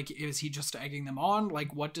 I mean, like, is he just egging them on?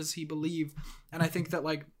 Like, what does he believe? And I think that,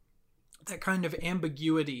 like, that kind of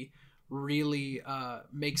ambiguity really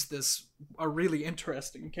makes this a really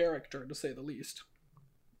interesting character, to say the least.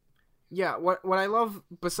 Yeah, what I love,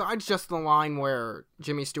 besides just the line where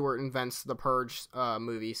Jimmy Stewart invents the Purge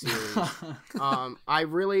movie series, I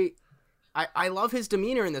love his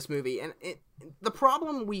demeanor in this movie. And the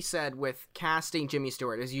problem we said with casting Jimmy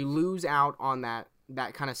Stewart is you lose out on that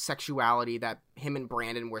kind of sexuality that him and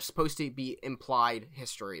Brandon were supposed to be implied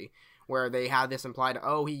history, where they had this implied,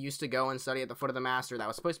 oh, he used to go and study at the foot of the master. That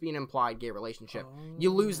was supposed to be an implied gay relationship. You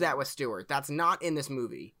lose that with Stewart. That's not in this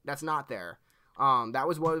movie. That's not there. That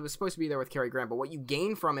was what was supposed to be there with Cary Grant. But what you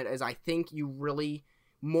gain from it is, I think you really,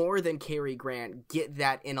 more than Cary Grant, get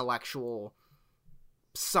that intellectual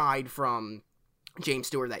side from James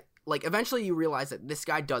Stewart that, like, eventually you realize that this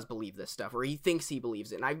guy does believe this stuff, or he thinks he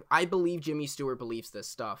believes it. And I believe Jimmy Stewart believes this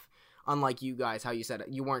stuff. Unlike you guys, how you said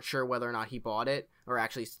you weren't sure whether or not he bought it or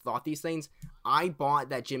actually thought these things. I bought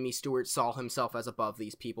that Jimmy Stewart saw himself as above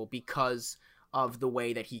these people because of the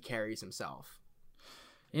way that he carries himself.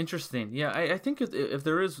 Interesting. Yeah, I think if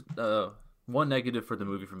there is one negative for the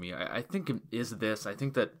movie for me, I think it is this. I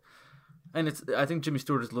think that, and I think Jimmy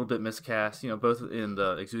Stewart is a little bit miscast, both in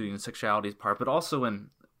the exuding sexuality part, but also in,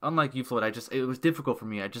 unlike you, Floyd, it was difficult for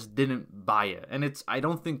me. I just didn't buy it. And I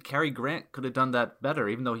don't think Cary Grant could have done that better,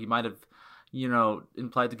 even though he might have,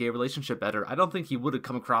 implied the gay relationship better. I don't think he would have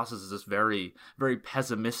come across as this very, very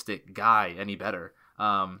pessimistic guy any better.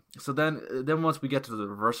 So then once we get to the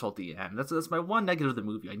reversal at the end, that's my one negative of the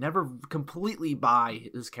movie. I never completely buy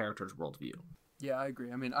his character's worldview. Yeah, I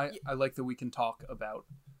agree. I mean, I like that we can talk about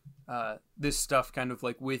this stuff kind of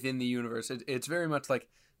like within the universe. It's very much like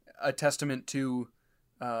a testament to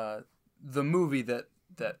the movie that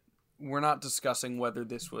we're not discussing whether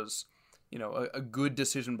this was, a good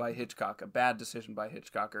decision by Hitchcock, a bad decision by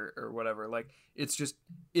Hitchcock, or whatever. Like, it's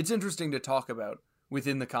interesting to talk about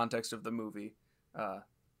within the context of the movie.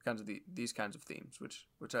 These kinds of themes, which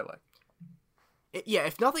I like. Yeah,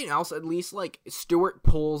 if nothing else, at least, like, Stewart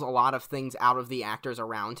pulls a lot of things out of the actors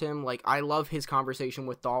around him. Like, I love his conversation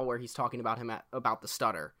with Dahl where he's talking about about the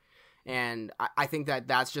stutter. And I think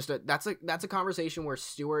that's a conversation where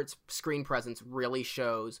Stewart's screen presence really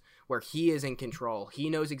shows where he is in control. He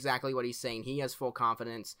knows exactly what he's saying. He has full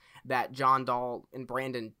confidence that John Dahl and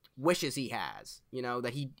Brandon wishes he has,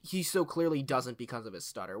 that he so clearly doesn't because of his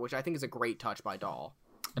stutter, which I think is a great touch by Dahl.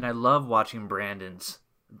 And I love watching Brandon's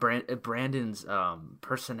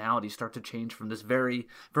personality start to change from this very,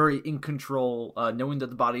 very in control, knowing that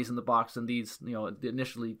the body's in the box, and these,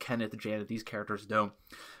 initially Kenneth, Janet, these characters don't.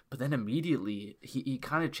 But then immediately he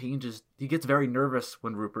kind of changes. He gets very nervous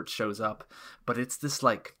when Rupert shows up, but it's this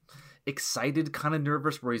like excited kind of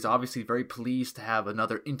nervous where he's obviously very pleased to have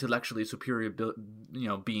another intellectually superior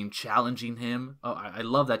being challenging him. Oh, I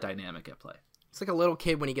love that dynamic at play. It's like a little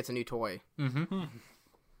kid when he gets a new toy. Mm-hmm.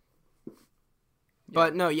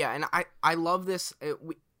 But no, yeah, and I love this.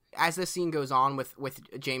 As this scene goes on with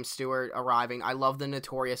James Stewart arriving, I love the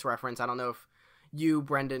Notorious reference. I don't know if you,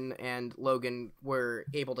 Brendan, and Logan were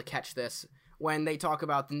able to catch this when they talk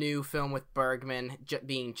about the new film with Bergman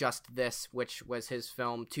being Just This, which was his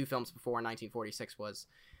film 2 films before. 1946 was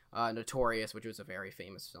Notorious, which was a very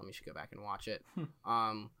famous film. You should go back and watch it.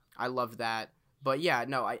 I love that. But yeah,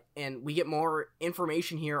 no, and we get more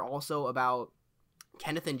information here also about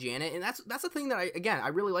Kenneth and Janet, and that's the thing that I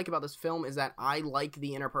really like about this film is that I like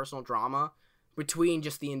the interpersonal drama between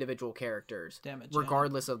just the individual characters,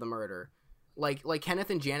 regardless of the murder. Like Kenneth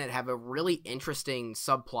and Janet have a really interesting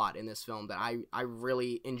subplot in this film that I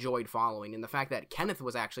really enjoyed following, and the fact that Kenneth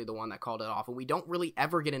was actually the one that called it off, and we don't really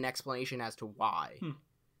ever get an explanation as to why.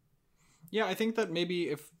 Yeah, I think that maybe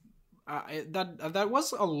if that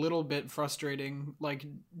was a little bit frustrating, like,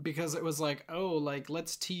 because it was like, oh, like,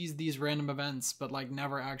 let's tease these random events but like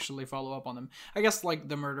never actually follow up on them. I guess like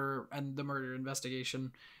the murder and the murder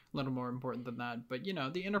investigation a little more important than that, but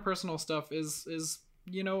the interpersonal stuff is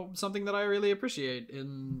something that I really appreciate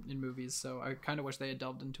in movies, so I kind of wish they had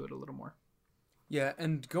delved into it a little more. Yeah,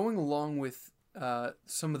 and going along with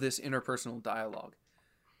some of this interpersonal dialogue,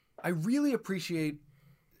 I really appreciate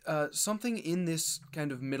something in this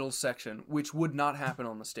kind of middle section, which would not happen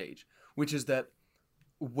on the stage, which is that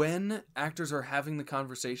when actors are having the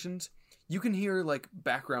conversations, you can hear like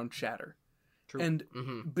background chatter. True. And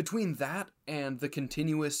between that and the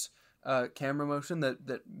continuous camera motion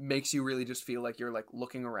that makes you really just feel like you're like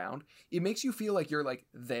looking around, it makes you feel like you're like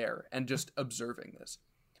there and just observing this.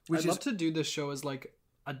 I'd love to do this show as like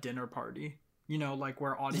a dinner party. You know, like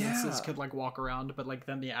where audiences Yeah. could like walk around, but like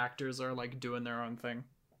then the actors are like doing their own thing.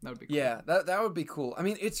 That would be cool. Yeah, that would be cool. I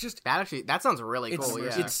mean, it's just That sounds really it's cool.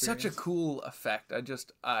 Yeah. it's such a cool effect.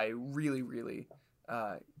 I really really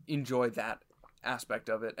enjoy that aspect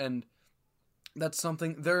of it, and that's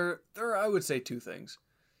something there are, I would say, two things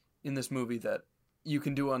in this movie that you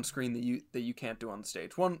can do on screen that you can't do on the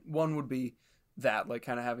stage. One would be that, like,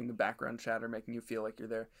 kind of having the background chatter making you feel like you're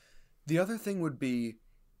there. The other thing would be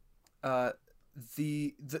the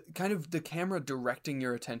kind of the camera directing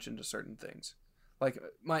your attention to certain things. Like,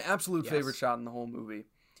 my absolute favorite shot in the whole movie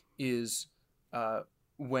is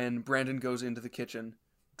when Brandon goes into the kitchen,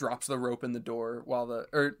 drops the rope in the door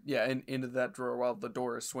into that drawer while the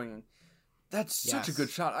door is swinging. That's such a good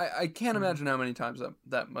shot. I can't imagine how many times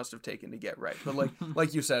that must have taken to get right. But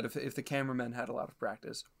like you said, if the cameraman had a lot of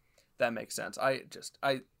practice, that makes sense. I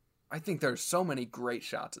think there's so many great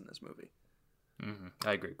shots in this movie. Mm-hmm.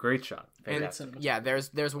 I agree. Great shot. And yeah,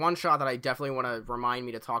 there's one shot that I definitely want to remind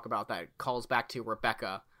me to talk about that calls back to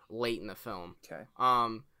Rebecca late in the film. Okay.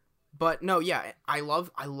 But no, yeah, I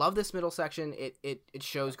love this middle section. It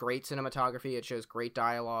shows great cinematography. It shows great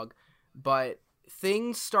dialogue, but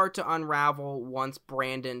things start to unravel once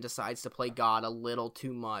Brandon decides to play God a little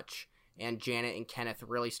too much, and Janet and Kenneth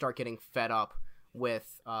really start getting fed up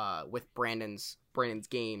with Brandon's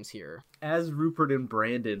games here. As Rupert and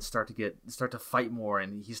Brandon start to fight more,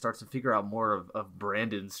 and he starts to figure out more of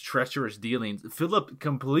Brandon's treacherous dealings, Philip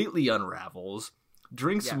completely unravels,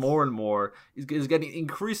 drinks more and more, is getting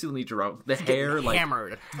increasingly drunk. The hair, like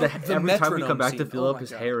hammered. Every time we come back to scene. Philip, Oh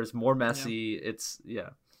his God. hair is more messy. Yeah.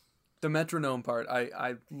 The metronome part,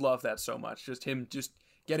 I love that so much. Just him just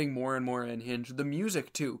getting more and more unhinged. The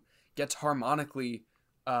music too gets harmonically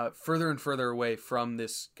further and further away from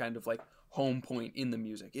this kind of like home point in the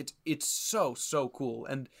music. It's so cool,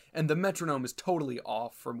 and the metronome is totally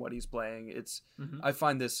off from what he's playing. I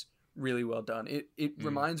find this really well done. It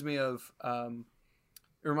reminds me of a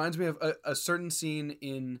certain scene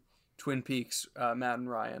in Twin Peaks, Matt and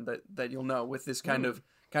Ryan, that you'll know, with this kind of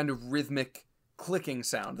rhythmic clicking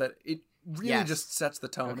sound that it really just sets the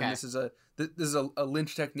tone. Okay. And this is a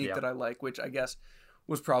Lynch technique that I like, which I guess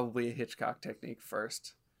was probably a Hitchcock technique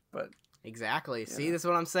first, but Exactly. See, this is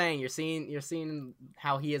what I'm saying. You're seeing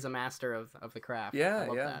how he is a master of the craft. Yeah, I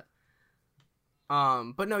love yeah.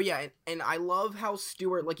 that. But no, yeah, and I love how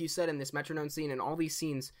Stewart, like you said, in this metronome scene and all these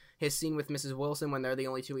scenes, his scene with Mrs. Wilson when they're the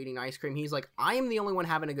only two eating ice cream, he's like, I am the only one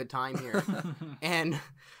having a good time here. And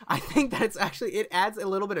I think that it adds a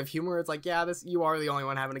little bit of humor. It's like, yeah, you are the only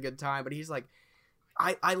one having a good time. But he's like,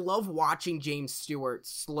 I love watching James Stewart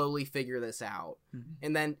slowly figure this out. Mm-hmm.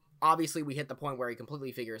 And then obviously we hit the point where he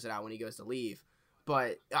completely figures it out when he goes to leave.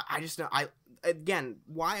 But I just know, again,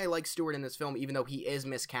 why I like Stewart in this film, even though he is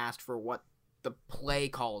miscast for what the play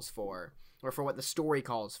calls for, or for what the story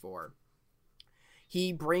calls for,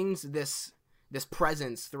 he brings this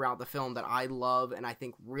presence throughout the film that I love, and I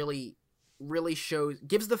think really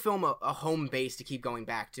gives the film a home base to keep going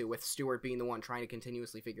back to, with Stewart being the one trying to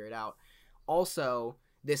continuously figure it out. Also,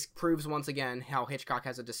 this proves once again how Hitchcock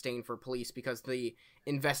has a disdain for police, because the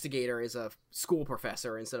investigator is a school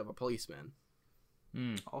professor instead of a policeman.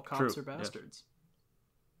 All cops are bastards.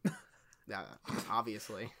 Yeah,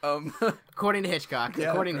 obviously. According to Hitchcock.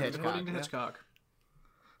 According to Hitchcock.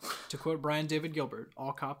 To quote Brian David Gilbert,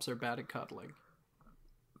 all cops are bad at cuddling.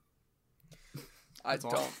 I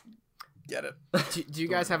don't get it. Do you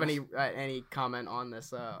guys have any comment on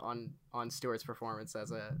this on Stewart's performance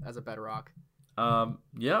as a bedrock?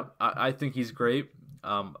 Yeah, I think he's great.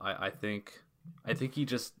 I think he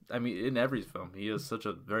just, I mean, in every film he has such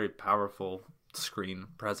a very powerful screen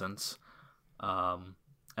presence.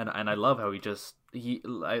 And I love how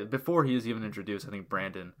before he is even introduced, I think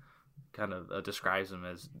Brandon kind of describes him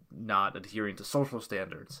as not adhering to social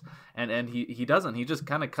standards, and he doesn't. He just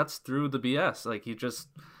kind of cuts through the BS. Like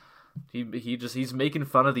he's making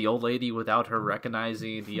fun of the old lady without her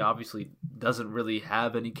recognizing. He obviously doesn't really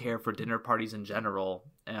have any care for dinner parties in general.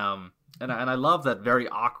 And I love that very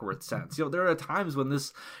awkward sense. You know, there are times when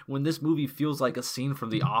this movie feels like a scene from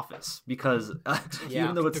The Office, because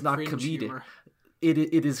even though it's not comedic, humor. It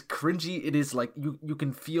is cringy. It is like you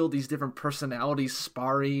can feel these different personalities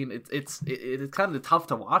sparring. It's kind of tough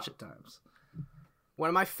to watch at times. One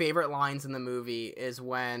of my favorite lines in the movie is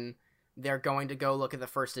when they're going to go look at the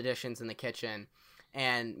first editions in the kitchen,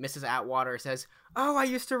 and Mrs. Atwater says, "Oh, I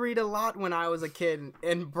used to read a lot when I was a kid."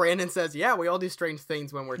 And Brandon says, "Yeah, we all do strange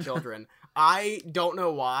things when we're children." I don't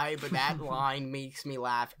know why, but that line makes me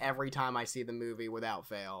laugh every time I see the movie without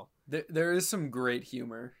fail. There is some great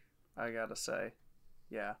humor, I gotta say.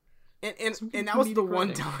 Yeah. And that was the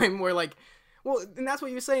one time where, like, Well, and that's what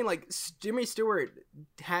you were saying. Like, Jimmy Stewart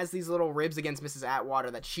has these little ribs against Mrs.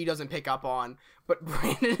 Atwater that she doesn't pick up on, but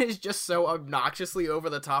Brandon is just so obnoxiously over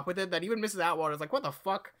the top with it that even Mrs. Atwater is like, "What the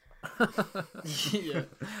fuck?" Yeah.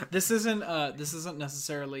 This isn't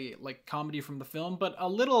necessarily like comedy from the film, but a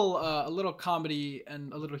little comedy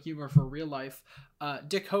and a little humor for real life.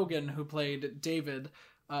 Dick Hogan, who played David,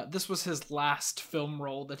 this was his last film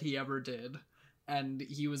role that he ever did. And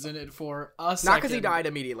he was in it for a second. Not because he died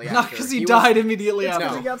immediately after. Not because he died immediately It's after.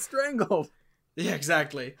 because he got strangled. Yeah,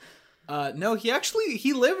 exactly. No, he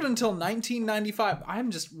lived until 1995.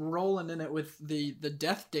 I'm just rolling in it with the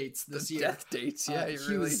death dates this year. Death dates, yeah.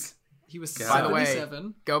 He was By the way,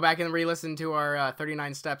 77. go back and re-listen to our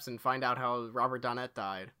 39 Steps and find out how Robert Donette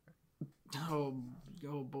died. Oh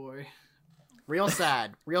boy. Real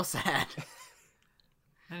sad. Real sad.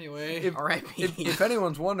 Anyway, R.I.P. If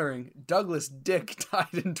anyone's wondering, Douglas Dick died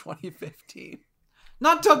in 2015.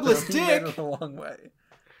 not Douglas He made Dick. it a long way.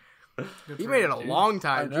 He made it a long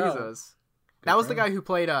time, I know. Jesus. That was the guy who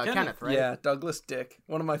played Kenneth, right? Yeah, Douglas Dick.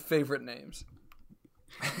 One of my favorite names.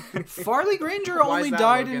 Farley Granger Why is only that,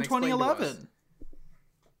 died Logan? in Explain to 2011.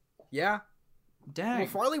 Yeah. Dang. Well,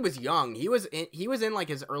 Farley was young. He was in like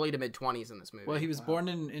his early to mid 20s in this movie. Well, he was born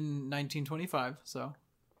in 1925, so.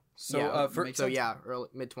 So, yeah, for, so yeah, early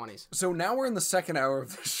mid 20s. So now we're in the second hour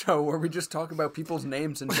of the show where we just talk about people's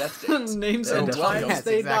names and death dates. Names So and welcome. times Yes,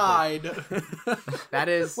 they exactly. died. That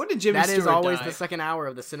is When did Jimmy That is Stewart always die? the second hour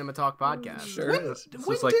of the Cinema Talk podcast. Sure is. This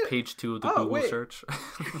When is like did- page 2 of the Oh, Google wait. search.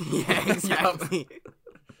 Yeah, exactly.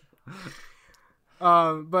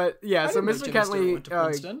 But yeah, I so didn't know Mr. Jimmy Stewart Kentley, went to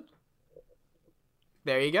Princeton.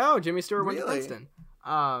 there you go. Jimmy Stewart went to Really? Princeton.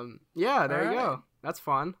 Yeah, there you Alright. go. That's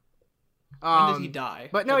fun. When did he die?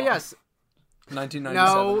 But no, Hold on. yes,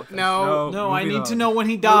 1997. No, I moving need on. to know when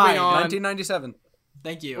he died. on. 1997.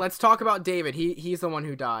 Thank you. let's talk about David. He's the one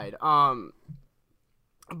who died.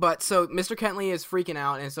 But so Mr. Kentley is freaking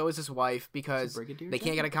out, and so is his wife because Brigadier they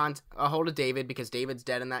can't get a hold of David because David's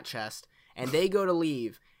dead in that chest, and they go to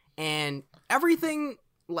leave, and everything,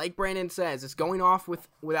 like Brandon says, is going off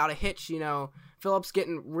without a hitch. You know, Philip's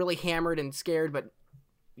getting really hammered and scared, but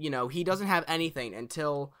you know he doesn't have anything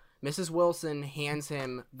until Mrs. Wilson hands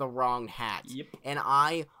him the wrong hat. Yep. And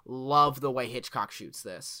I love the way Hitchcock shoots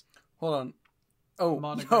this. Hold on. Oh,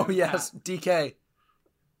 Monogram yes. DK.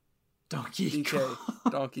 Donkey DK. Kong.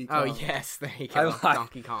 Donkey Oh Kong. yes, there you I go. laughed-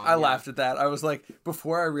 Donkey Kong. I yeah. laughed at that. I was like,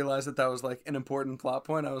 before I realized that was like an important plot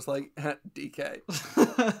point, I was like, DK.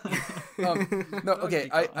 No, okay.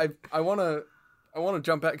 I want to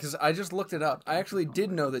jump back because I just looked it up. I actually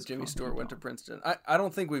did know that Jimmy Stewart went to Princeton. I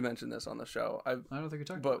don't think we mentioned this on the show. I don't think we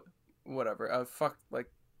talked But whatever. Fuck like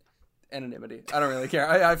anonymity. I don't really care.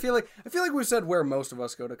 I feel like we said where most of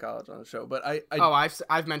us go to college on the show, but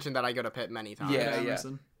I've mentioned that I go to Pitt many times. Yeah, about. yeah.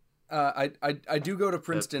 Listen. I do go to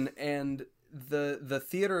Princeton, and the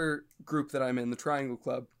theater group that I'm in, the Triangle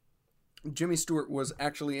Club, Jimmy Stewart was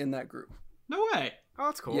actually in that group. No way. Oh,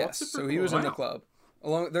 that's cool. Yes, super so he cool. was in the Wow. club.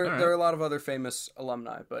 Along there, All right. there are a lot of other famous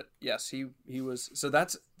alumni, but yes, he was. So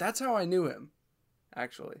that's how I knew him,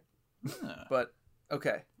 actually. Yeah. But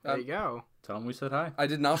okay, There you go. Tell him we said hi. I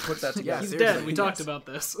did not put that Yeah, together. He's seriously. dead. We talked about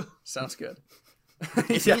this. Sounds good.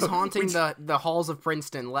 If Yeah, he's haunting we- the halls of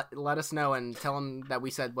Princeton, let us know and tell him that we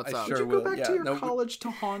said what's I up. sure Would you will. go back Yeah, to your no, we- college to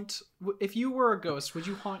haunt? If you were a ghost, would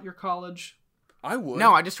you haunt your college? I would.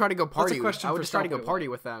 No, I just try to go party. question I would for just try to go Stop Wait party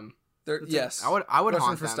with them. Yes. I would Question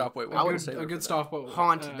haunt for them. Stop Wait Wait. I We'll would save it A good for stop.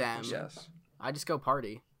 haunt them. that. Yes. I just go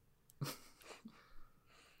party.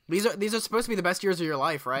 These are supposed to be the best years of your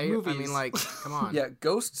life, right? I Movies. mean, like, come on. Yeah,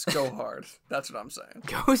 ghosts go hard. That's what I'm saying.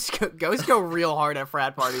 Ghosts go real hard at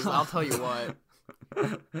frat parties. I'll tell you what.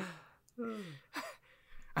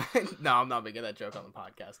 No, I'm not making that joke on the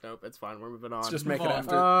podcast. Nope, it's fine. We're moving on. Let's just Move make it on.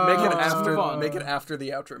 after. Make it let's move after. on. Make it after the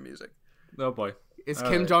outro music. Oh boy. Is All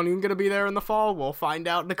Kim right. Jong Un gonna be there in the fall? We'll find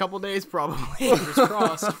out in a couple days, probably. Fingers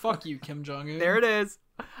crossed. Fuck you, Kim Jong Un. There it is.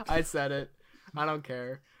 I said it. I don't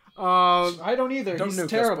care. I don't either. Don't He's nuke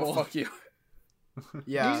terrible. us, but fuck you.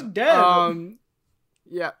 Yeah. He's dead.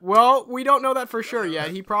 Yeah. Well, we don't know that for sure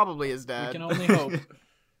yet. He probably is dead. We can only hope.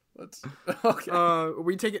 Let's. Okay.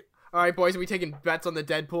 We take it. All right, boys. We taking bets on the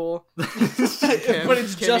Deadpool. But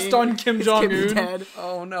it's just on Kim Is Jong Kimmy Un. dead?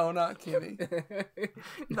 Oh no, not Kimmy.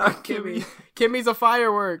 Not Kimmy. Kimmy's a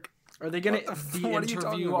firework. Are they gonna What are you talking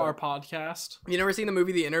de-interview about? our podcast? You never seen the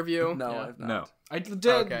movie The Interview? No, Yeah. I've not. No. I did.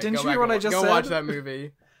 Okay, Didn't go you back hear what and I just go said? watch that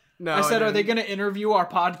movie. No, I said, are they didn't. gonna interview our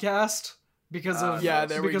podcast because of Yeah,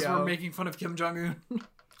 there we because go. we're making fun of Kim Jong Un?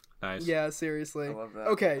 Nice. Yeah, seriously. I love that.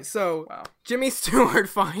 Okay, so Wow. Jimmy Stewart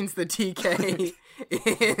finds the TK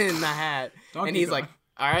in the hat, Donkey and he's Kong. like,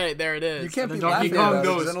 All right, there it is. You can't And be then Donkey laughing Kong at us,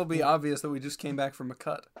 'cause goes- then it'll be obvious that we just came back from a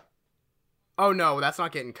cut. Oh no, that's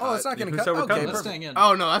not getting cut. Oh, it's not going Who to said cut. we're Okay, cutting That's this? perfect. staying in.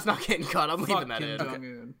 Oh no, that's not getting cut. I'm leaving Fuck that Kim in.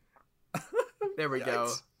 Jong-un. There we go.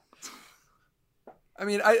 Yikes. I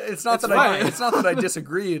mean, it's not It's that fine. it's not that I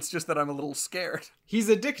disagree. It's just that I'm a little scared. He's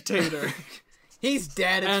a dictator, He's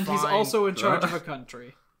dead. It's and he's fine. also in charge of a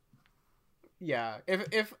country. Yeah.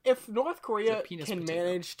 If North Korea It's a penis can potato.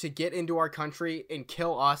 manage to get into our country and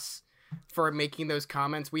kill us for making those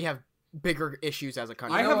comments, we have bigger issues as a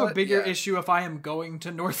country. I know have a what? bigger Yeah. issue if I am going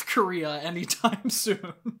to North Korea anytime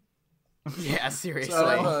soon. Yeah, seriously.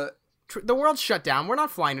 So, The world's shut down. We're not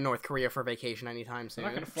flying to North Korea for vacation anytime soon.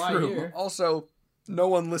 I'm not gonna fly true. here. Also, no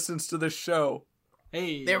one listens to this show.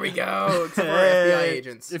 Hey, There we go. Except for our FBI Hey.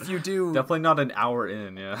 agents. If you do, Definitely not an hour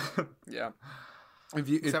in, yeah. yeah. If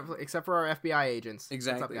you Except for our FBI agents.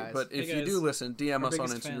 exactly, What's up, guys? but if Hey, you do guys. listen, DM Our us on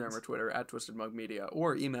biggest Instagram fans. or Twitter at TwistedMugMedia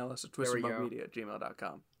or email us at There we go.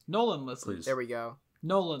 twistedmugmedia@gmail.com. Nolan listens. Please. There we go.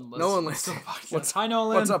 Nolan listens. Nolan to listens. the podcast. What's- Hi,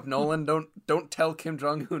 Nolan. What's up, Nolan? Don't tell Kim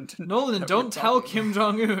Jong Un. Nolan, that don't we're tell talking. Kim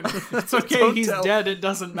Jong Un. It's okay. Don't He's tell. dead. It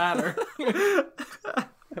doesn't matter.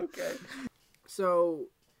 Okay. So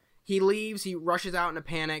he leaves. He rushes out in a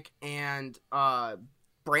panic, and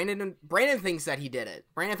Brandon thinks that he did it.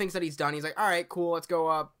 Brandon thinks that he's done. He's like, "All right, cool. Let's go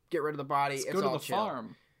up. Get rid of the body. Let's it's go to all the chill."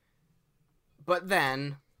 farm. But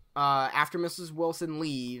then, after Mrs. Wilson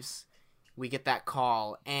leaves, we get that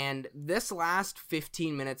call, and this last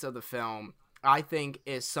 15 minutes of the film, I think,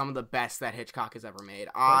 is some of the best that Hitchcock has ever made.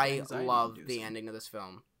 I anxiety love the inducing. ending of this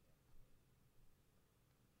film.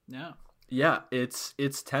 Yeah. Yeah, it's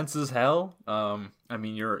tense as hell. I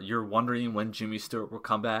mean, you're wondering when Jimmy Stewart will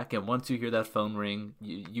come back, and once you hear that phone ring,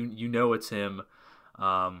 you know it's him.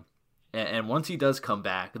 And once he does come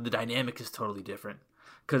back, the dynamic is totally different.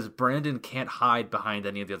 Because Brandon can't hide behind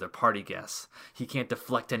any of the other party guests. He can't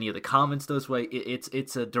deflect any of the comments those way.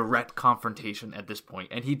 It's a direct confrontation at this point,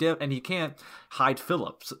 and he can't hide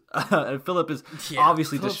Phillips. Philip is Yeah,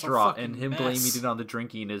 obviously Philip's a distraught, fucking and him mess. blaming it on the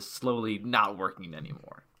drinking is slowly not working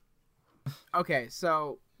anymore. Okay,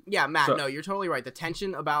 so yeah, Matt, So- no, you're totally right. The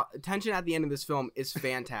tension at the end of this film is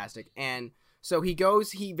fantastic. And so he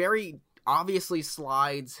very obviously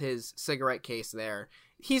slides his cigarette case there.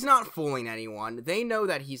 He's not fooling anyone. They know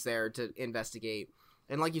that he's there to investigate.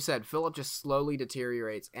 And like you said, Philip just slowly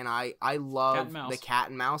deteriorates. And I Cat love and mouse. the cat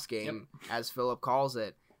and mouse game, as Philip calls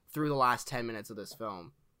it, through the last 10 minutes of this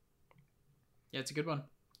film. Yeah, it's a good one.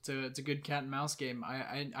 It's a good cat and mouse game.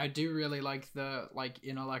 I do really like the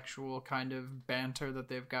intellectual kind of banter that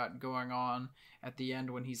they've got going on at the end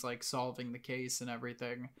when he's like solving the case and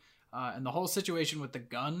everything, and the whole situation with the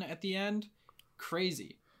gun at the end,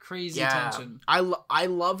 crazy tension. I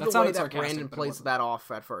love That the way sounded that sarcastic, Brandon but it plays wasn't. that off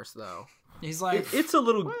at first, though. He's like, It's a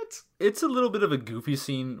little what? It's a little bit of a goofy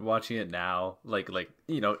scene watching it now. Like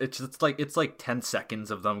it's like 10 seconds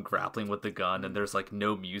of them grappling with the gun, and there's like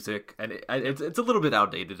no music, and it's a little bit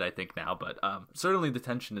outdated I think now, but certainly the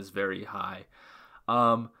tension is very high.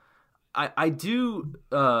 I do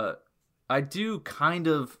kind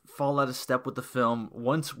of fall out of step with the film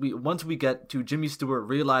once we get to Jimmy Stewart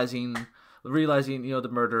realizing the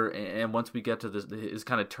murder, and once we get to his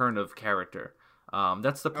kind of turn of character.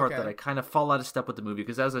 That's the part Okay. that I kind of fall out of step with the movie,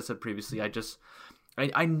 because as I said previously,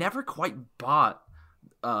 I never quite bought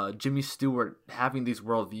Jimmy Stewart having these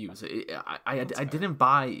worldviews. I didn't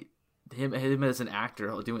buy him as an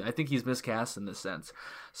actor. I think he's miscast in this sense.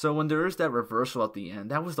 So when there is that reversal at the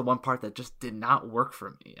end, that was the one part that just did not work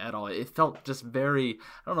for me at all. It felt just very,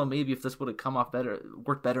 I don't know, maybe if this would have come off better,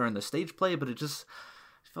 worked better in the stage play, but it just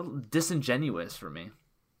felt disingenuous for me.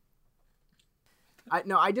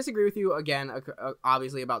 I disagree with you again,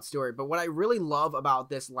 obviously about Stewart, but what I really love about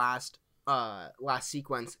this last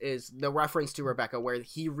sequence is the reference to Rebecca, where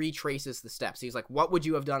he retraces the steps. He's like, "What would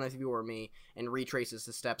you have done if you were me?" and retraces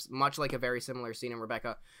the steps, much like a very similar scene in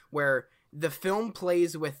Rebecca, where the film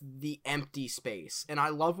plays with the empty space. And I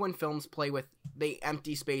love when films play with the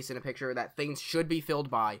empty space in a picture that things should be filled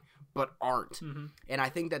by but aren't. Mm-hmm. And I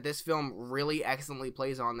think that this film really excellently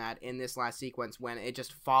plays on that in this last sequence, when it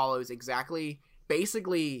just follows exactly,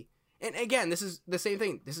 basically, and again, this is the same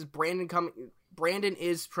thing. This is Brandon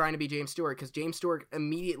is trying to be James Stewart, because James Stewart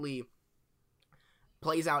immediately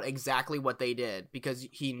plays out exactly what they did, because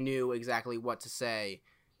he knew exactly what to say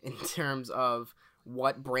in terms of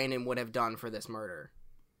what Brandon would have done for this murder.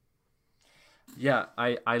 Yeah,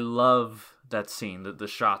 I love that scene, the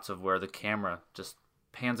shots of where the camera just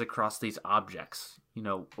pans across these objects,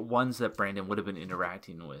 ones that Brandon would have been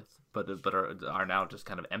interacting with, but are now just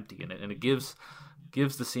kind of empty in it, and it gives the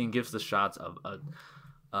scene, gives the shots of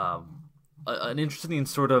an interesting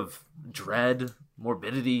sort of dread,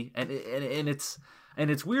 morbidity, and And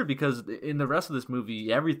it's weird because in the rest of this movie,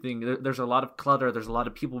 there's a lot of clutter, there's a lot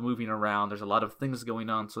of people moving around, there's a lot of things going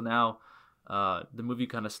on. So now the movie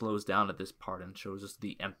kind of slows down at this part and shows us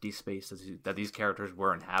the empty space that these characters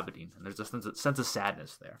were inhabiting. And there's a sense of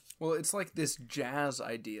sadness there. Well, it's like this jazz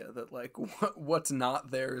idea that like what's not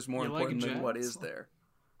there is more important than what is there.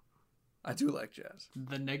 I do like jazz.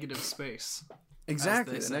 The negative space.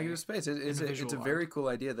 Exactly, the negative space. It's a very cool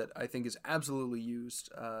idea that I think is absolutely used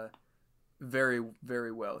very,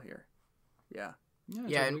 very well here. Yeah.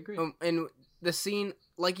 Yeah, totally agree. And the scene,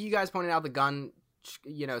 like you guys pointed out, the gun,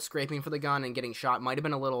 scraping for the gun and getting shot might have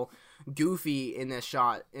been a little goofy in this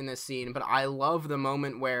scene, but I love the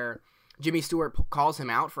moment where Jimmy Stewart calls him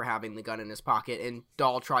out for having the gun in his pocket, and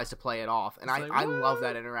Dahl tries to play it off. And I love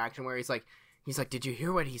that interaction where he's like, did you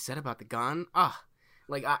hear what he said about the gun?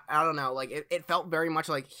 Like, I don't know, like, it felt very much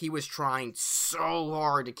like he was trying so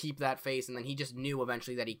hard to keep that face, and then he just knew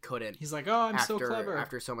eventually that he couldn't. He's like, oh, I'm so clever.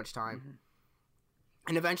 After so much time. Mm-hmm.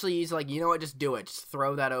 And eventually he's like, you know what, just do it. Just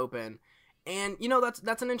throw that open. And,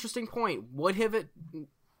 that's an interesting point. Would have it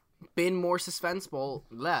been more suspenseful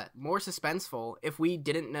if we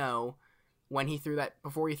didn't know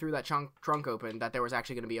before he threw that trunk open, that there was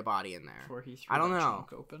actually going to be a body in there? Before he threw I don't know.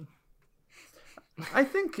 Trunk open. I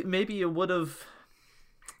think maybe it would have...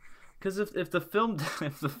 Because if the film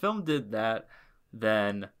did that,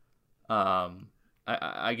 then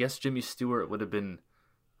I guess Jimmy Stewart would have been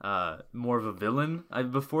more of a villain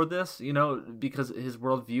before this, because his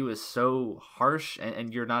worldview is so harsh,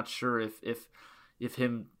 and you're not sure if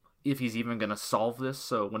he's even gonna solve this.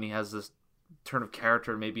 So when he has this turn of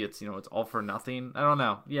character, maybe it's it's all for nothing. I don't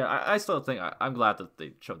know. Yeah, I still think I'm glad that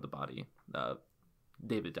they showed the body,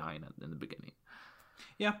 David dying in the beginning.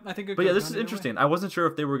 Yeah, I think. But yeah, this is interesting. I wasn't sure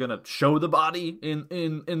if they were gonna show the body in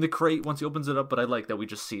the crate once he opens it up, but I like that we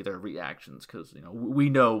just see their reactions because we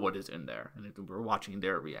know what is in there, and we're watching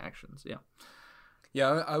their reactions. Yeah,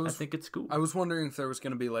 yeah. I think it's cool. I was wondering if there was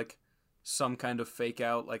gonna be like some kind of fake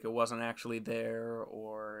out, like it wasn't actually there,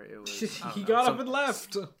 or it was he got up and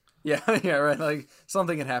left. Yeah, yeah, right. Like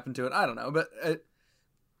something had happened to it. I don't know, but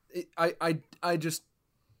I just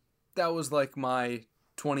that was like my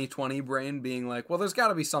 2020 brain being like, well, there's got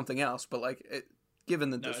to be something else, but like,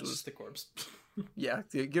 given that this was just the corpse. Yeah,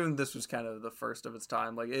 given this was kind of the first of its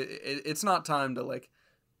time, like it's not time to like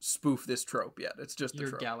spoof this trope yet. It's just your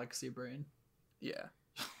trope. galaxy brain. Yeah,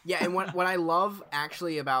 yeah, and what I love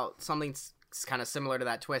actually about something kind of similar to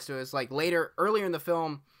that twist was like earlier in the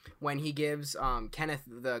film when he gives Kenneth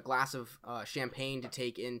the glass of champagne to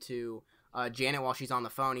take into Janet while she's on the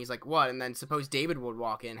phone. He's like, what? And then suppose David would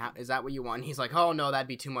walk in. Is that what you want? And he's like, oh no, that'd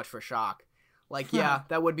be too much for shock. Like, yeah,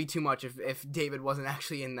 that would be too much if David wasn't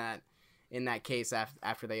actually in that case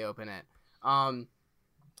after they open it.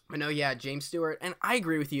 But no, yeah, James Stewart, and I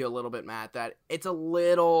agree with you a little bit, Matt, that it's a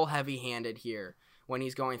little heavy-handed here when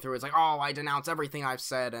he's going through. It's like, oh, I denounce everything I've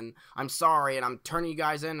said, and I'm sorry, and I'm turning you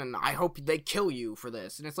guys in, and I hope they kill you for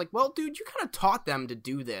this. And it's like, well, dude, you kind of taught them to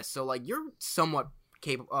do this, so like you're somewhat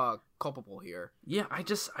culpable here. Yeah, I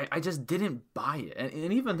just didn't buy it,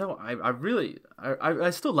 and even though I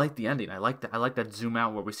still like the ending. I like that zoom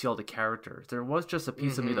out where we see all the characters. There was just a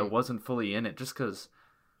piece of me that wasn't fully in it, just because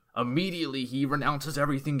immediately he renounces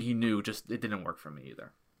everything he knew. It didn't work for me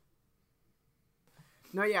either.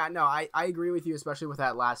 No, I agree with you, especially with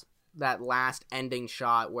that last ending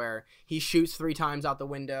shot where he shoots 3 times out the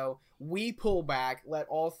window. We pull back, let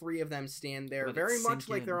all 3 of them stand there, very much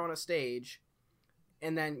like they're on a stage.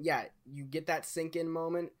 And then, yeah, you get that sink-in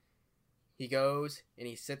moment. He goes, and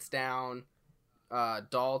he sits down.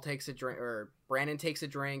 Dahl takes a drink, or Brandon takes a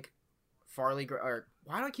drink. Farley, or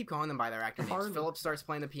why do I keep calling them by their actor names? Philip starts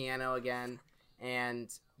playing the piano again.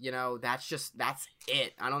 And, that's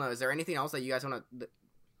it. I don't know. Is there anything else that you guys want to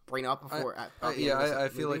bring up before? I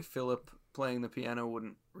feel like Philip playing the piano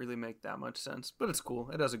wouldn't really make that much sense. But it's cool.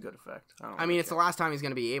 It has a good effect. I mean, it's the last time he's going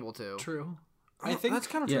to be able to. True. I think that's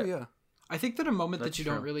kind of true, yeah. I think that a moment that you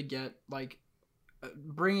don't really get, like,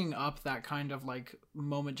 bringing up that kind of, like,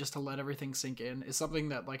 moment just to let everything sink in is something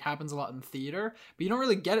that, like, happens a lot in theater, but you don't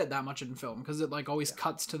really get it that much in film, because it, like, always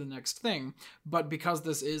cuts to the next thing. But because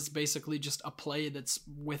this is basically just a play that's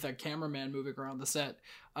with a cameraman moving around the set,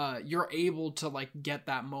 you're able to, like, get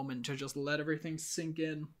that moment to just let everything sink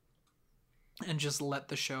in and just let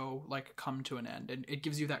the show, like, come to an end. And it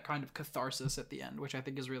gives you that kind of catharsis at the end, which I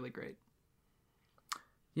think is really great.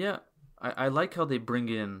 Yeah. I like how they bring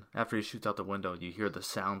in, after he shoots out the window, you hear the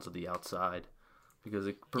sounds of the outside, because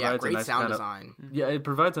it provides great a nice sound kind design. Yeah, it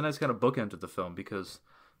provides a nice kind of bookend to the film, because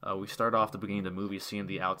we start off the beginning of the movie seeing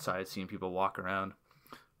the outside, seeing people walk around,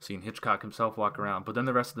 seeing Hitchcock himself walk around, but then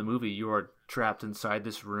the rest of the movie you are trapped inside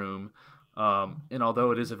this room And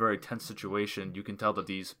although it is a very tense situation, you can tell that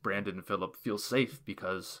these Brandon and Philip feel safe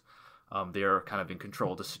because they are kind of in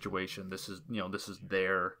control of the situation. This is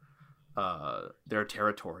their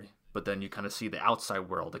territory. But then you kind of see the outside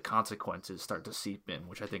world, the consequences start to seep in,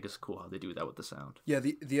 which I think is cool how they do that with the sound. Yeah,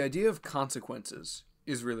 the idea of consequences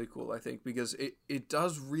is really cool, I think, because it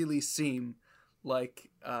does really seem like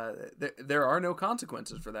there are no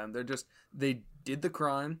consequences for them. They did the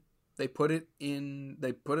crime, they put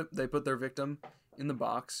their victim in the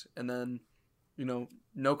box, and then, no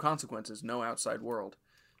consequences, no outside world.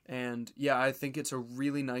 And yeah, I think it's a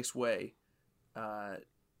really nice way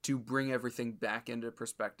to bring everything back into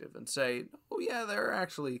perspective and say, oh yeah, there are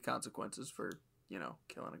actually consequences for,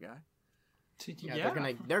 killing a guy. Yeah,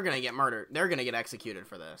 they're gonna get murdered. They're gonna get executed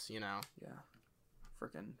for this, Yeah.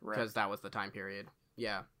 Freaking because that was the time period.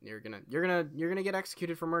 Yeah, you're gonna get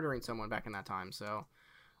executed for murdering someone back in that time. So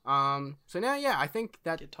now, yeah, I think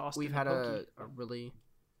that we've had a really.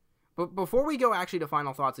 But before we go actually to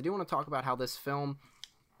final thoughts, I do want to talk about how this film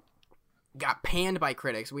got panned by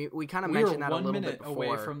critics. We kind of mentioned that a little bit before. We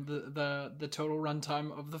were 1 minute away from the total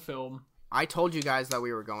runtime of the film. I told you guys that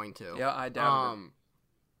we were going to. Yeah, I doubted it.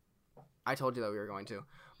 I told you that we were going to.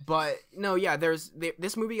 But no, yeah, this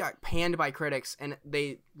movie got panned by critics, and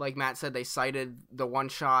they, like Matt said, they cited the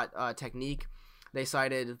one-shot technique. They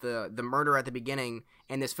cited the murder at the beginning,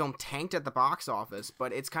 and this film tanked at the box office.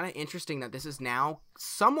 But it's kind of interesting that this has now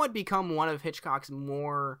somewhat become one of Hitchcock's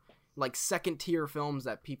more like second-tier films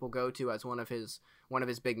that people go to as one of his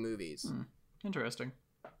big movies. Interesting.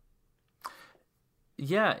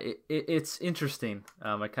 Yeah, it's interesting.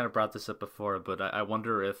 I kind of brought this up before, but I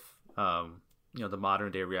wonder if the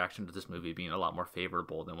modern day reaction to this movie being a lot more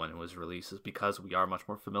favorable than when it was released is because we are much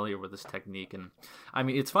more familiar with this technique. And I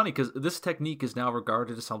mean, it's funny because this technique is now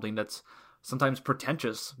regarded as something that's sometimes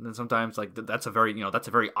pretentious, and sometimes like that's a very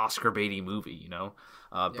Oscar baity movie.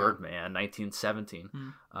 Birdman, 1917.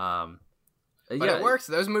 But it works.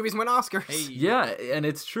 Those movies win Oscars. Hey. Yeah, and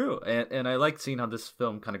it's true. And I like seeing how this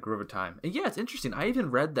film kind of grew over time. And yeah, it's interesting. I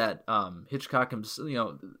even read that Hitchcock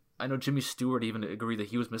himself, I know Jimmy Stewart even agreed that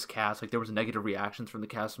he was miscast. Like, there was negative reactions from the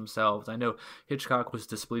cast themselves. I know Hitchcock was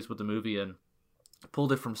displeased with the movie and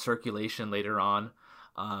pulled it from circulation later on,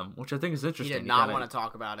 which I think is interesting. He did not want to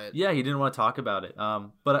talk about it. Yeah, he didn't want to talk about it.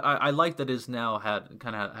 But I like that it's now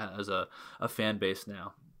has a fan base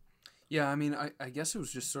now. Yeah, I mean, I guess it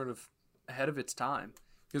was just sort of ahead of its time,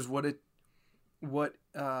 because what the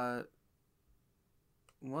hell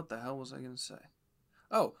was I going to say?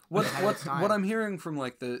 Oh, what I'm hearing from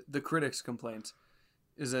like the critics' complaints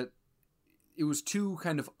is that it was too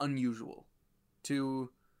kind of unusual, too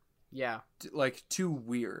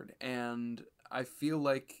weird, and I feel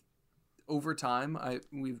like over time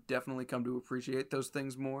we've definitely come to appreciate those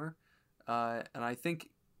things more, and I think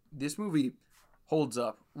this movie holds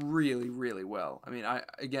up really, really well. I mean, I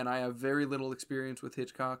have very little experience with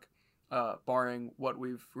Hitchcock, barring what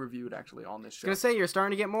we've reviewed actually on this show. I was gonna say, you're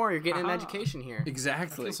starting to get more. You're getting an education here.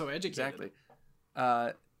 Exactly. I feel so educated. Exactly.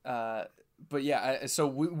 But yeah, so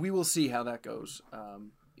we will see how that goes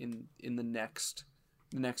in the next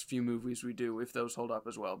few movies we do, if those hold up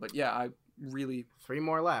as well. But yeah, I really 3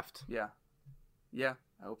 more left. Yeah. I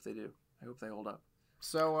hope they do. I hope they hold up.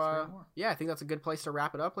 So, yeah, I think that's a good place to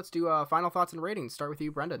wrap it up. Let's do final thoughts and ratings. Start with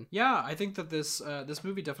you, Brendan. Yeah, I think that this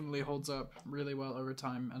movie definitely holds up really well over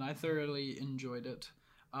time, and I thoroughly enjoyed it.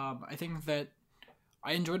 I think that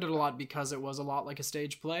I enjoyed it a lot because it was a lot like a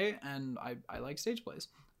stage play, and I like stage plays.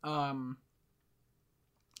 I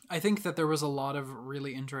think that there was a lot of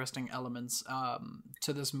really interesting elements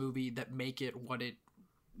to this movie that make it what it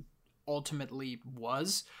ultimately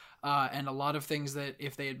was, and a lot of things that,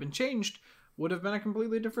 if they had been changed, would have been a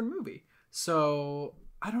completely different movie. So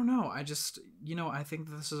I don't know. I just, I think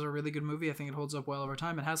this is a really good movie. I think it holds up well over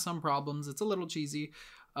time. It has some problems. It's a little cheesy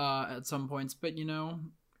at some points, but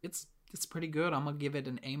it's pretty good. I'm gonna give it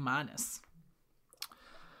an A-.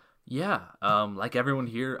 Yeah, like everyone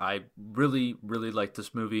here, I really, really like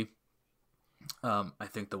this movie. I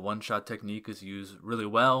think the one-shot technique is used really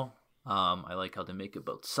well. I like how they make it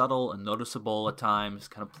both subtle and noticeable at times,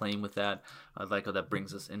 kind of playing with that. I like how that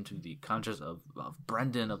brings us into the conscious of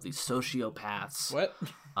Brendan, of these sociopaths. What?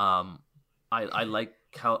 I like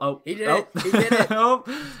how... Oh, he did it. He did it. Oh,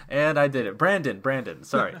 and I did it. Brandon,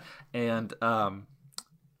 sorry. And I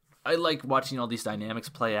like watching all these dynamics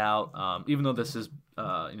play out, even though this is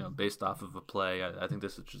based off of a play. I think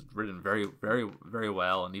this is just written very, very, very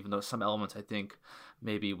well. And even though some elements I think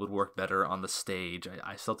maybe would work better on the stage,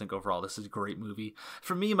 I still think overall this is a great movie.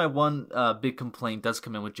 For me, my one big complaint does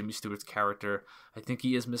come in with Jimmy Stewart's character. I think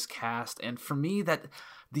he is miscast, and for me, that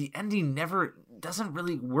the ending never doesn't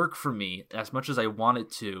really work for me as much as I want it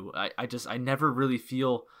to. I never really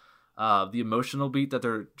feel the emotional beat that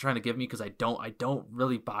they're trying to give me, because I don't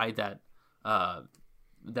really buy that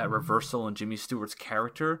reversal in Jimmy Stewart's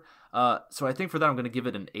character. So I think for that I'm going to give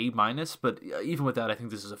it an A-. But even with that, I think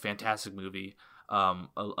this is a fantastic movie,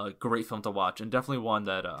 a great film to watch, and definitely one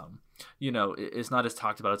that is not as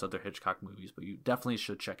talked about as other Hitchcock movies, but you definitely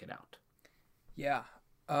should check it out. Yeah.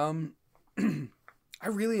 I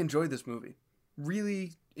really enjoyed this movie.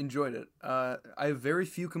 Really enjoyed it. I have very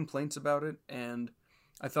few complaints about it, and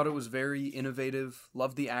I thought it was very innovative.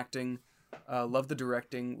 Loved the acting, loved the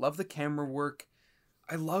directing, loved the camera work.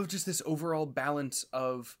 I love just this overall balance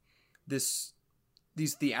of these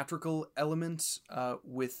theatrical elements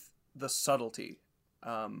with the subtlety.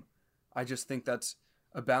 I just think that's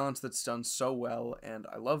a balance that's done so well, and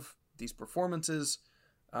I love these performances.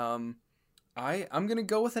 I'm gonna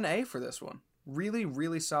go with an A for this one. Really,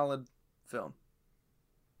 really solid film.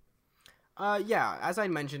 Yeah, as I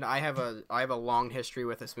mentioned, I have a long history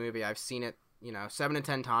with this movie. I've seen it, 7 to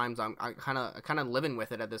 10 times. I'm kind of living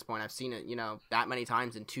with it at this point. I've seen it, that many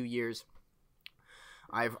times in 2 years.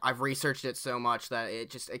 I've researched it so much that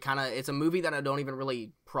it's a movie that I don't even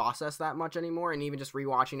really process that much anymore. And even just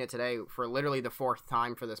rewatching it today for literally the 4th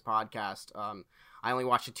time for this podcast. I only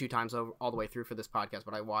watched it 2 times all the way through for this podcast,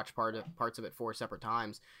 but I watched parts of it 4 separate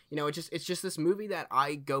times. It's just this movie that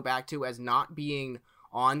I go back to as not being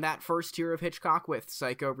on that first tier of Hitchcock with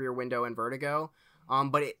Psycho, Rear Window, and Vertigo.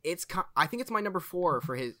 But I think it's my number 4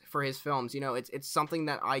 for his films. It's something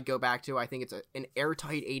that I go back to. I think it's an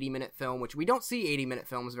airtight 80-minute film, which we don't see 80-minute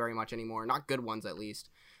films very much anymore. Not good ones, at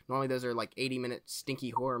least. Normally those are like 80-minute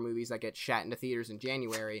stinky horror movies that get shat into theaters in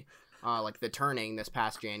January, like The Turning this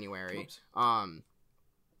past January. Oops.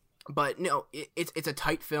 But no, it's a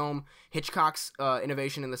tight film. Hitchcock's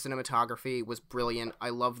innovation in the cinematography was brilliant. I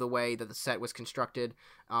love the way that the set was constructed,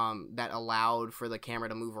 that allowed for the camera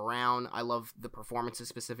to move around. I love the performances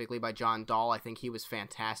specifically by John Dahl. I think he was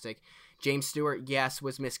fantastic. James Stewart, yes,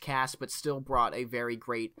 was miscast, but still brought a very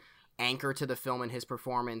great anchor to the film in his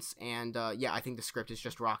performance. And I think the script is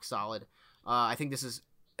just rock solid. I think this is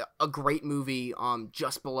a great movie,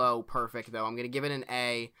 just below perfect, though. I'm going to give it an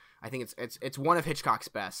A. I think it's one of Hitchcock's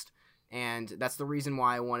best, and that's the reason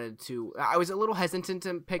why I was a little hesitant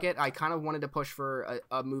to pick it. I kind of wanted to push for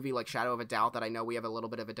a movie like Shadow of a Doubt that I know we have a little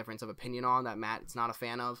bit of a difference of opinion on, that Matt is not a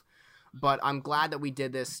fan of, but I'm glad that we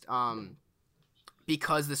did this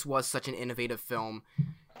because this was such an innovative film,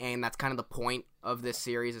 and that's kind of the point of this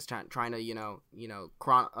series, is trying to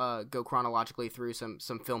go chronologically through some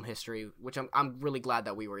film history, which I'm really glad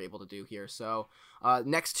that we were able to do here. So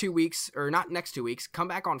next 2 weeks, or not next 2 weeks, come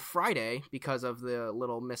back on Friday because of the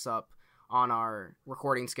little miss up on our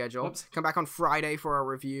recording schedule. Oops. Come back on Friday for our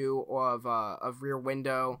review of Rear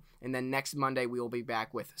Window, and then next Monday we will be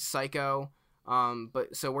back with Psycho.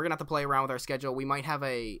 But so we're gonna have to play around with our schedule. We might have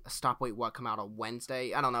a Stop Wait What come out on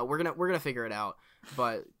Wednesday. I don't know. We're gonna figure it out.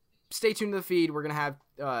 But stay tuned to the feed. We're gonna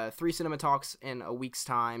have 3 cinema talks in a week's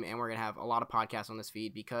time, and we're gonna have a lot of podcasts on this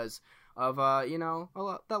feed because of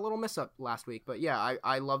that little miss up last week. But yeah,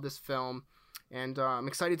 I love this film, and I'm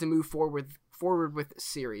excited to move forward with the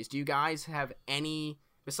series. Do you guys have any,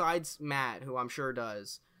 besides Matt, who I'm sure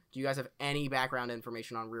does? Do you guys have any background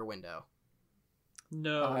information on Rear Window?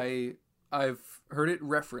 No. I've heard it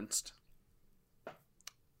referenced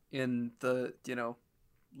in the,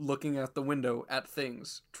 looking out the window at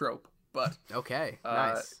things trope, but okay,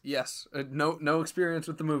 nice. Yes, no experience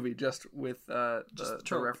with the movie, just with the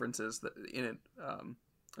references that in it,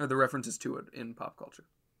 or the references to it in pop culture,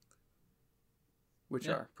 which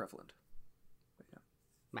are prevalent. But yeah.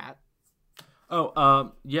 Matt?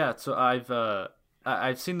 So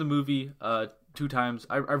I've seen the movie 2 times.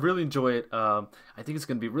 I really enjoy it. I think it's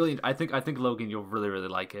gonna be really. I think Logan, you'll really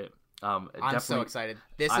like it. I'm so excited.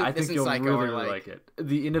 I think you'll Psycho really like it.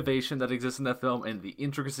 The innovation that exists in that film and the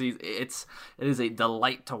intricacies, it is a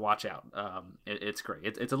delight to watch out. It's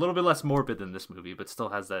great. It's a little bit less morbid than this movie, but still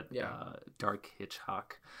has that dark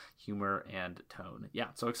Hitchcock humor and tone. Yeah,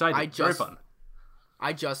 so excited. Very fun.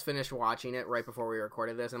 I just finished watching it right before we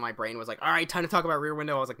recorded this, and my brain was like, "All right, time to talk about Rear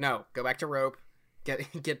Window." I was like, "No, go back to Rope,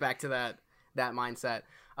 get back to that mindset."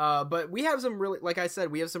 But we have some really, like I said,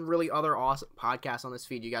 we have some really other awesome podcasts on this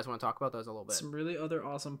feed. You guys want to talk about those a little bit? Some really other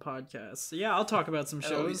awesome podcasts. Yeah, I'll talk about some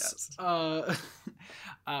shows. I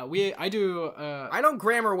don't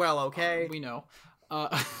grammar well, okay? We know.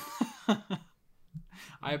 Uh,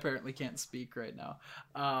 I apparently can't speak right now.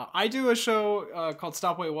 I do a show called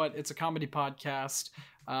Stop Wait What. It's a comedy podcast,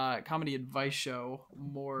 comedy advice show,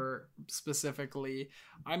 more specifically.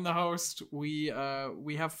 I'm the host. We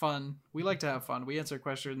have fun. We like to have fun. We answer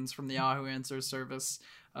questions from the Yahoo Answers service.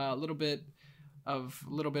 A little bit of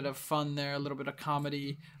fun there, a little bit of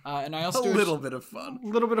comedy, and I also A little bit of fun, a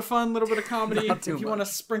little bit of comedy. Not If too you want to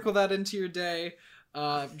much. sprinkle that into your day.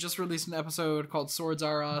 Just released an episode called Swords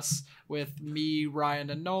Are Us with me, Ryan,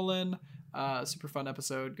 and Nolan. Super fun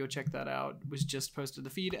episode. Go check that out. It was just posted to the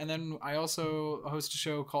feed. And then I also host a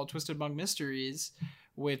show called Twisted Mug Mysteries,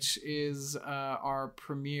 which is our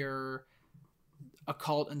premier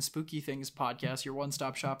occult and spooky things podcast, your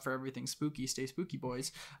one-stop shop for everything spooky. Stay spooky,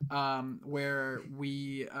 boys. Where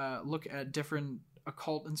we look at different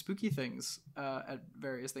occult and spooky things at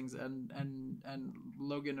various things, and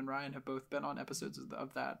Logan and Ryan have both been on episodes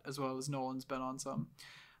of that, as well as Nolan's been on some,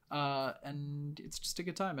 and it's just a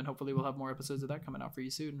good time, and hopefully we'll have more episodes of that coming out for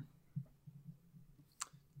you soon.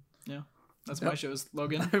 Yeah, that's my shows.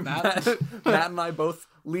 Logan, Matt. Matt and I both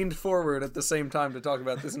leaned forward at the same time to talk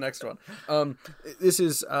about this next one. This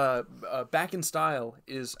is Back in Style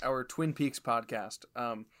is our Twin Peaks podcast.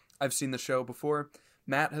 I've seen the show before.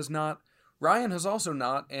 Matt has not. Ryan has also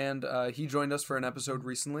not, and he joined us for an episode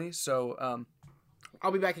recently, so...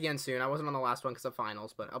 I'll be back again soon. I wasn't on the last one because of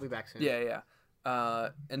finals, but I'll be back soon. Yeah.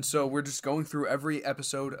 And so we're just going through every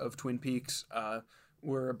episode of Twin Peaks.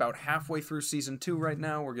 We're about halfway through Season 2 right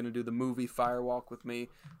now. We're going to do the movie Firewalk with me.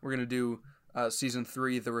 We're going to do Season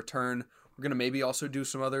 3, The Return. We're going to maybe also do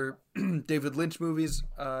some other David Lynch movies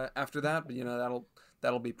after that, but,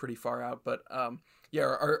 that'll be pretty far out. But,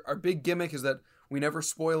 our big gimmick is that we never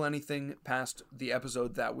spoil anything past the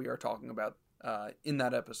episode that we are talking about in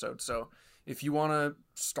that episode. So if you want to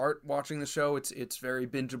start watching the show, it's very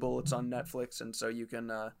bingeable. It's on Netflix, and so you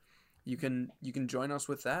can join us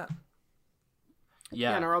with that.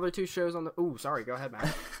 Yeah, and our other two shows on the... Ooh, sorry, go ahead,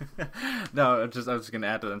 Matt. No, I was going to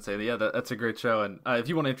add to that and say, that's a great show. And if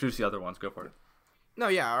you want to introduce the other ones, go for it. No,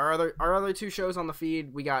 yeah, our other two shows on the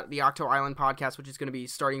feed, we got the Octo Island podcast, which is going to be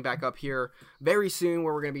starting back up here very soon,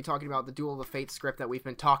 where we're going to be talking about the Duel of the Fates script that we've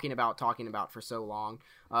been talking about for so long.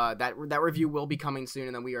 That review will be coming soon,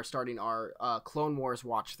 and then we are starting our Clone Wars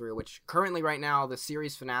watch through, which currently right now the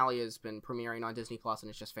series finale has been premiering on Disney Plus, and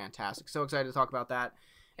it's just fantastic. So excited to talk about that.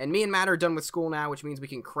 And me and Matt are done with school now, which means we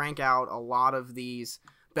can crank out a lot of these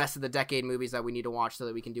best of the decade movies that we need to watch so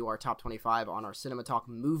that we can do our top 25 on our Cinema Talk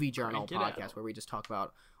Movie Journal podcast, where we just talk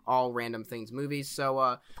about all random things movies.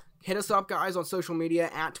 So hit us up, guys, on social media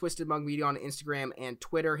at Twisted Mug Media on Instagram and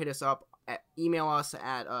Twitter. Hit us up, email us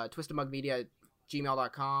at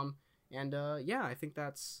twistedmugmedia@gmail.com. And I think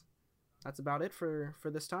that's about it for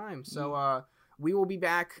this time. So we will be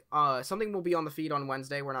back. Something will be on the feed on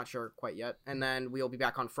Wednesday. We're not sure quite yet. And then we'll be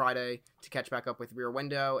back on Friday to catch back up with Rear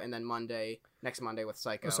Window, and then next Monday with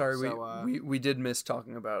Psycho. Oh, sorry, we did miss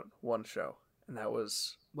talking about one show, and that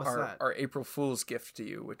was our April Fool's gift to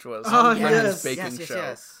you, which was Brendan's baking show.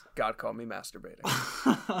 Yes. God Call Me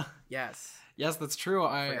Masturbating. Yes, that's true.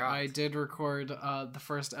 I did record the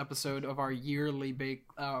first episode of our yearly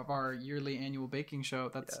annual baking show.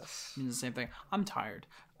 That means the same thing. I'm tired.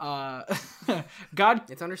 God,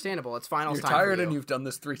 it's understandable. It's finals time. You're tired for you. and you've done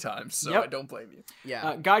this 3 times, so Yep. I don't blame you.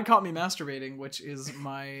 Yeah. God Caught Me Masturbating, which is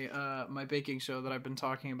my my baking show that I've been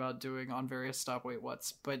talking about doing on various Stop Wait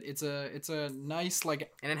What's. But it's a nice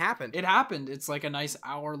and it happened. It happened. It's like a nice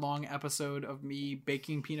hour-long episode of me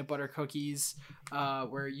baking peanut butter cookies,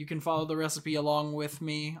 where you can follow the recipe along with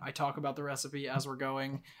me. I talk about the recipe as we're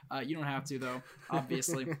going. You don't have to, though,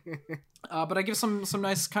 obviously. But I give some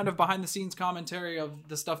nice kind of behind-the-scenes commentary of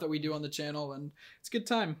the stuff that we do on the channel, and it's a good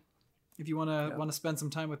time if you want to spend some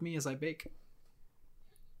time with me as I bake.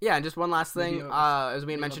 Yeah, and just one last thing, as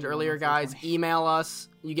we mentioned earlier, guys, email us.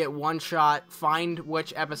 You get one shot. Find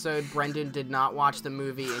which episode Brendan did not watch the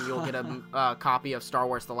movie, and you'll get a copy of Star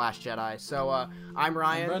Wars The Last Jedi. So, I'm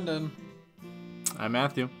Ryan. I'm Brendan. I'm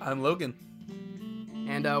Matthew. I'm Logan.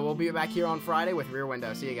 And we'll be back here on Friday with Rear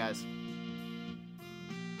Window. See you guys.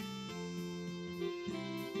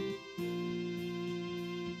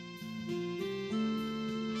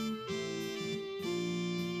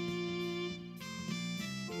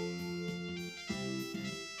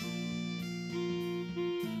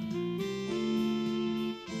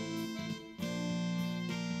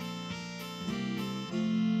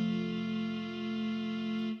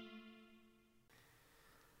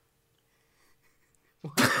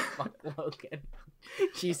 Logan.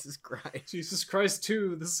 Jesus Christ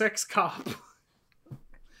 2, the sex cop.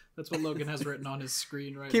 That's what Logan has written on his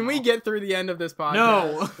screen right now. Can we get through the end of this podcast?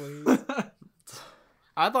 No. Please?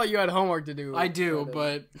 I thought you had homework to do. I do,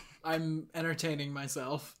 but I'm entertaining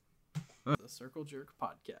myself. The Circle Jerk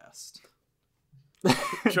Podcast.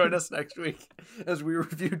 Join us next week as we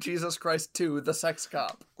review Jesus Christ 2, The Sex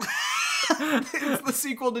Cop. It's the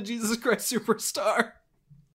sequel to Jesus Christ Superstar.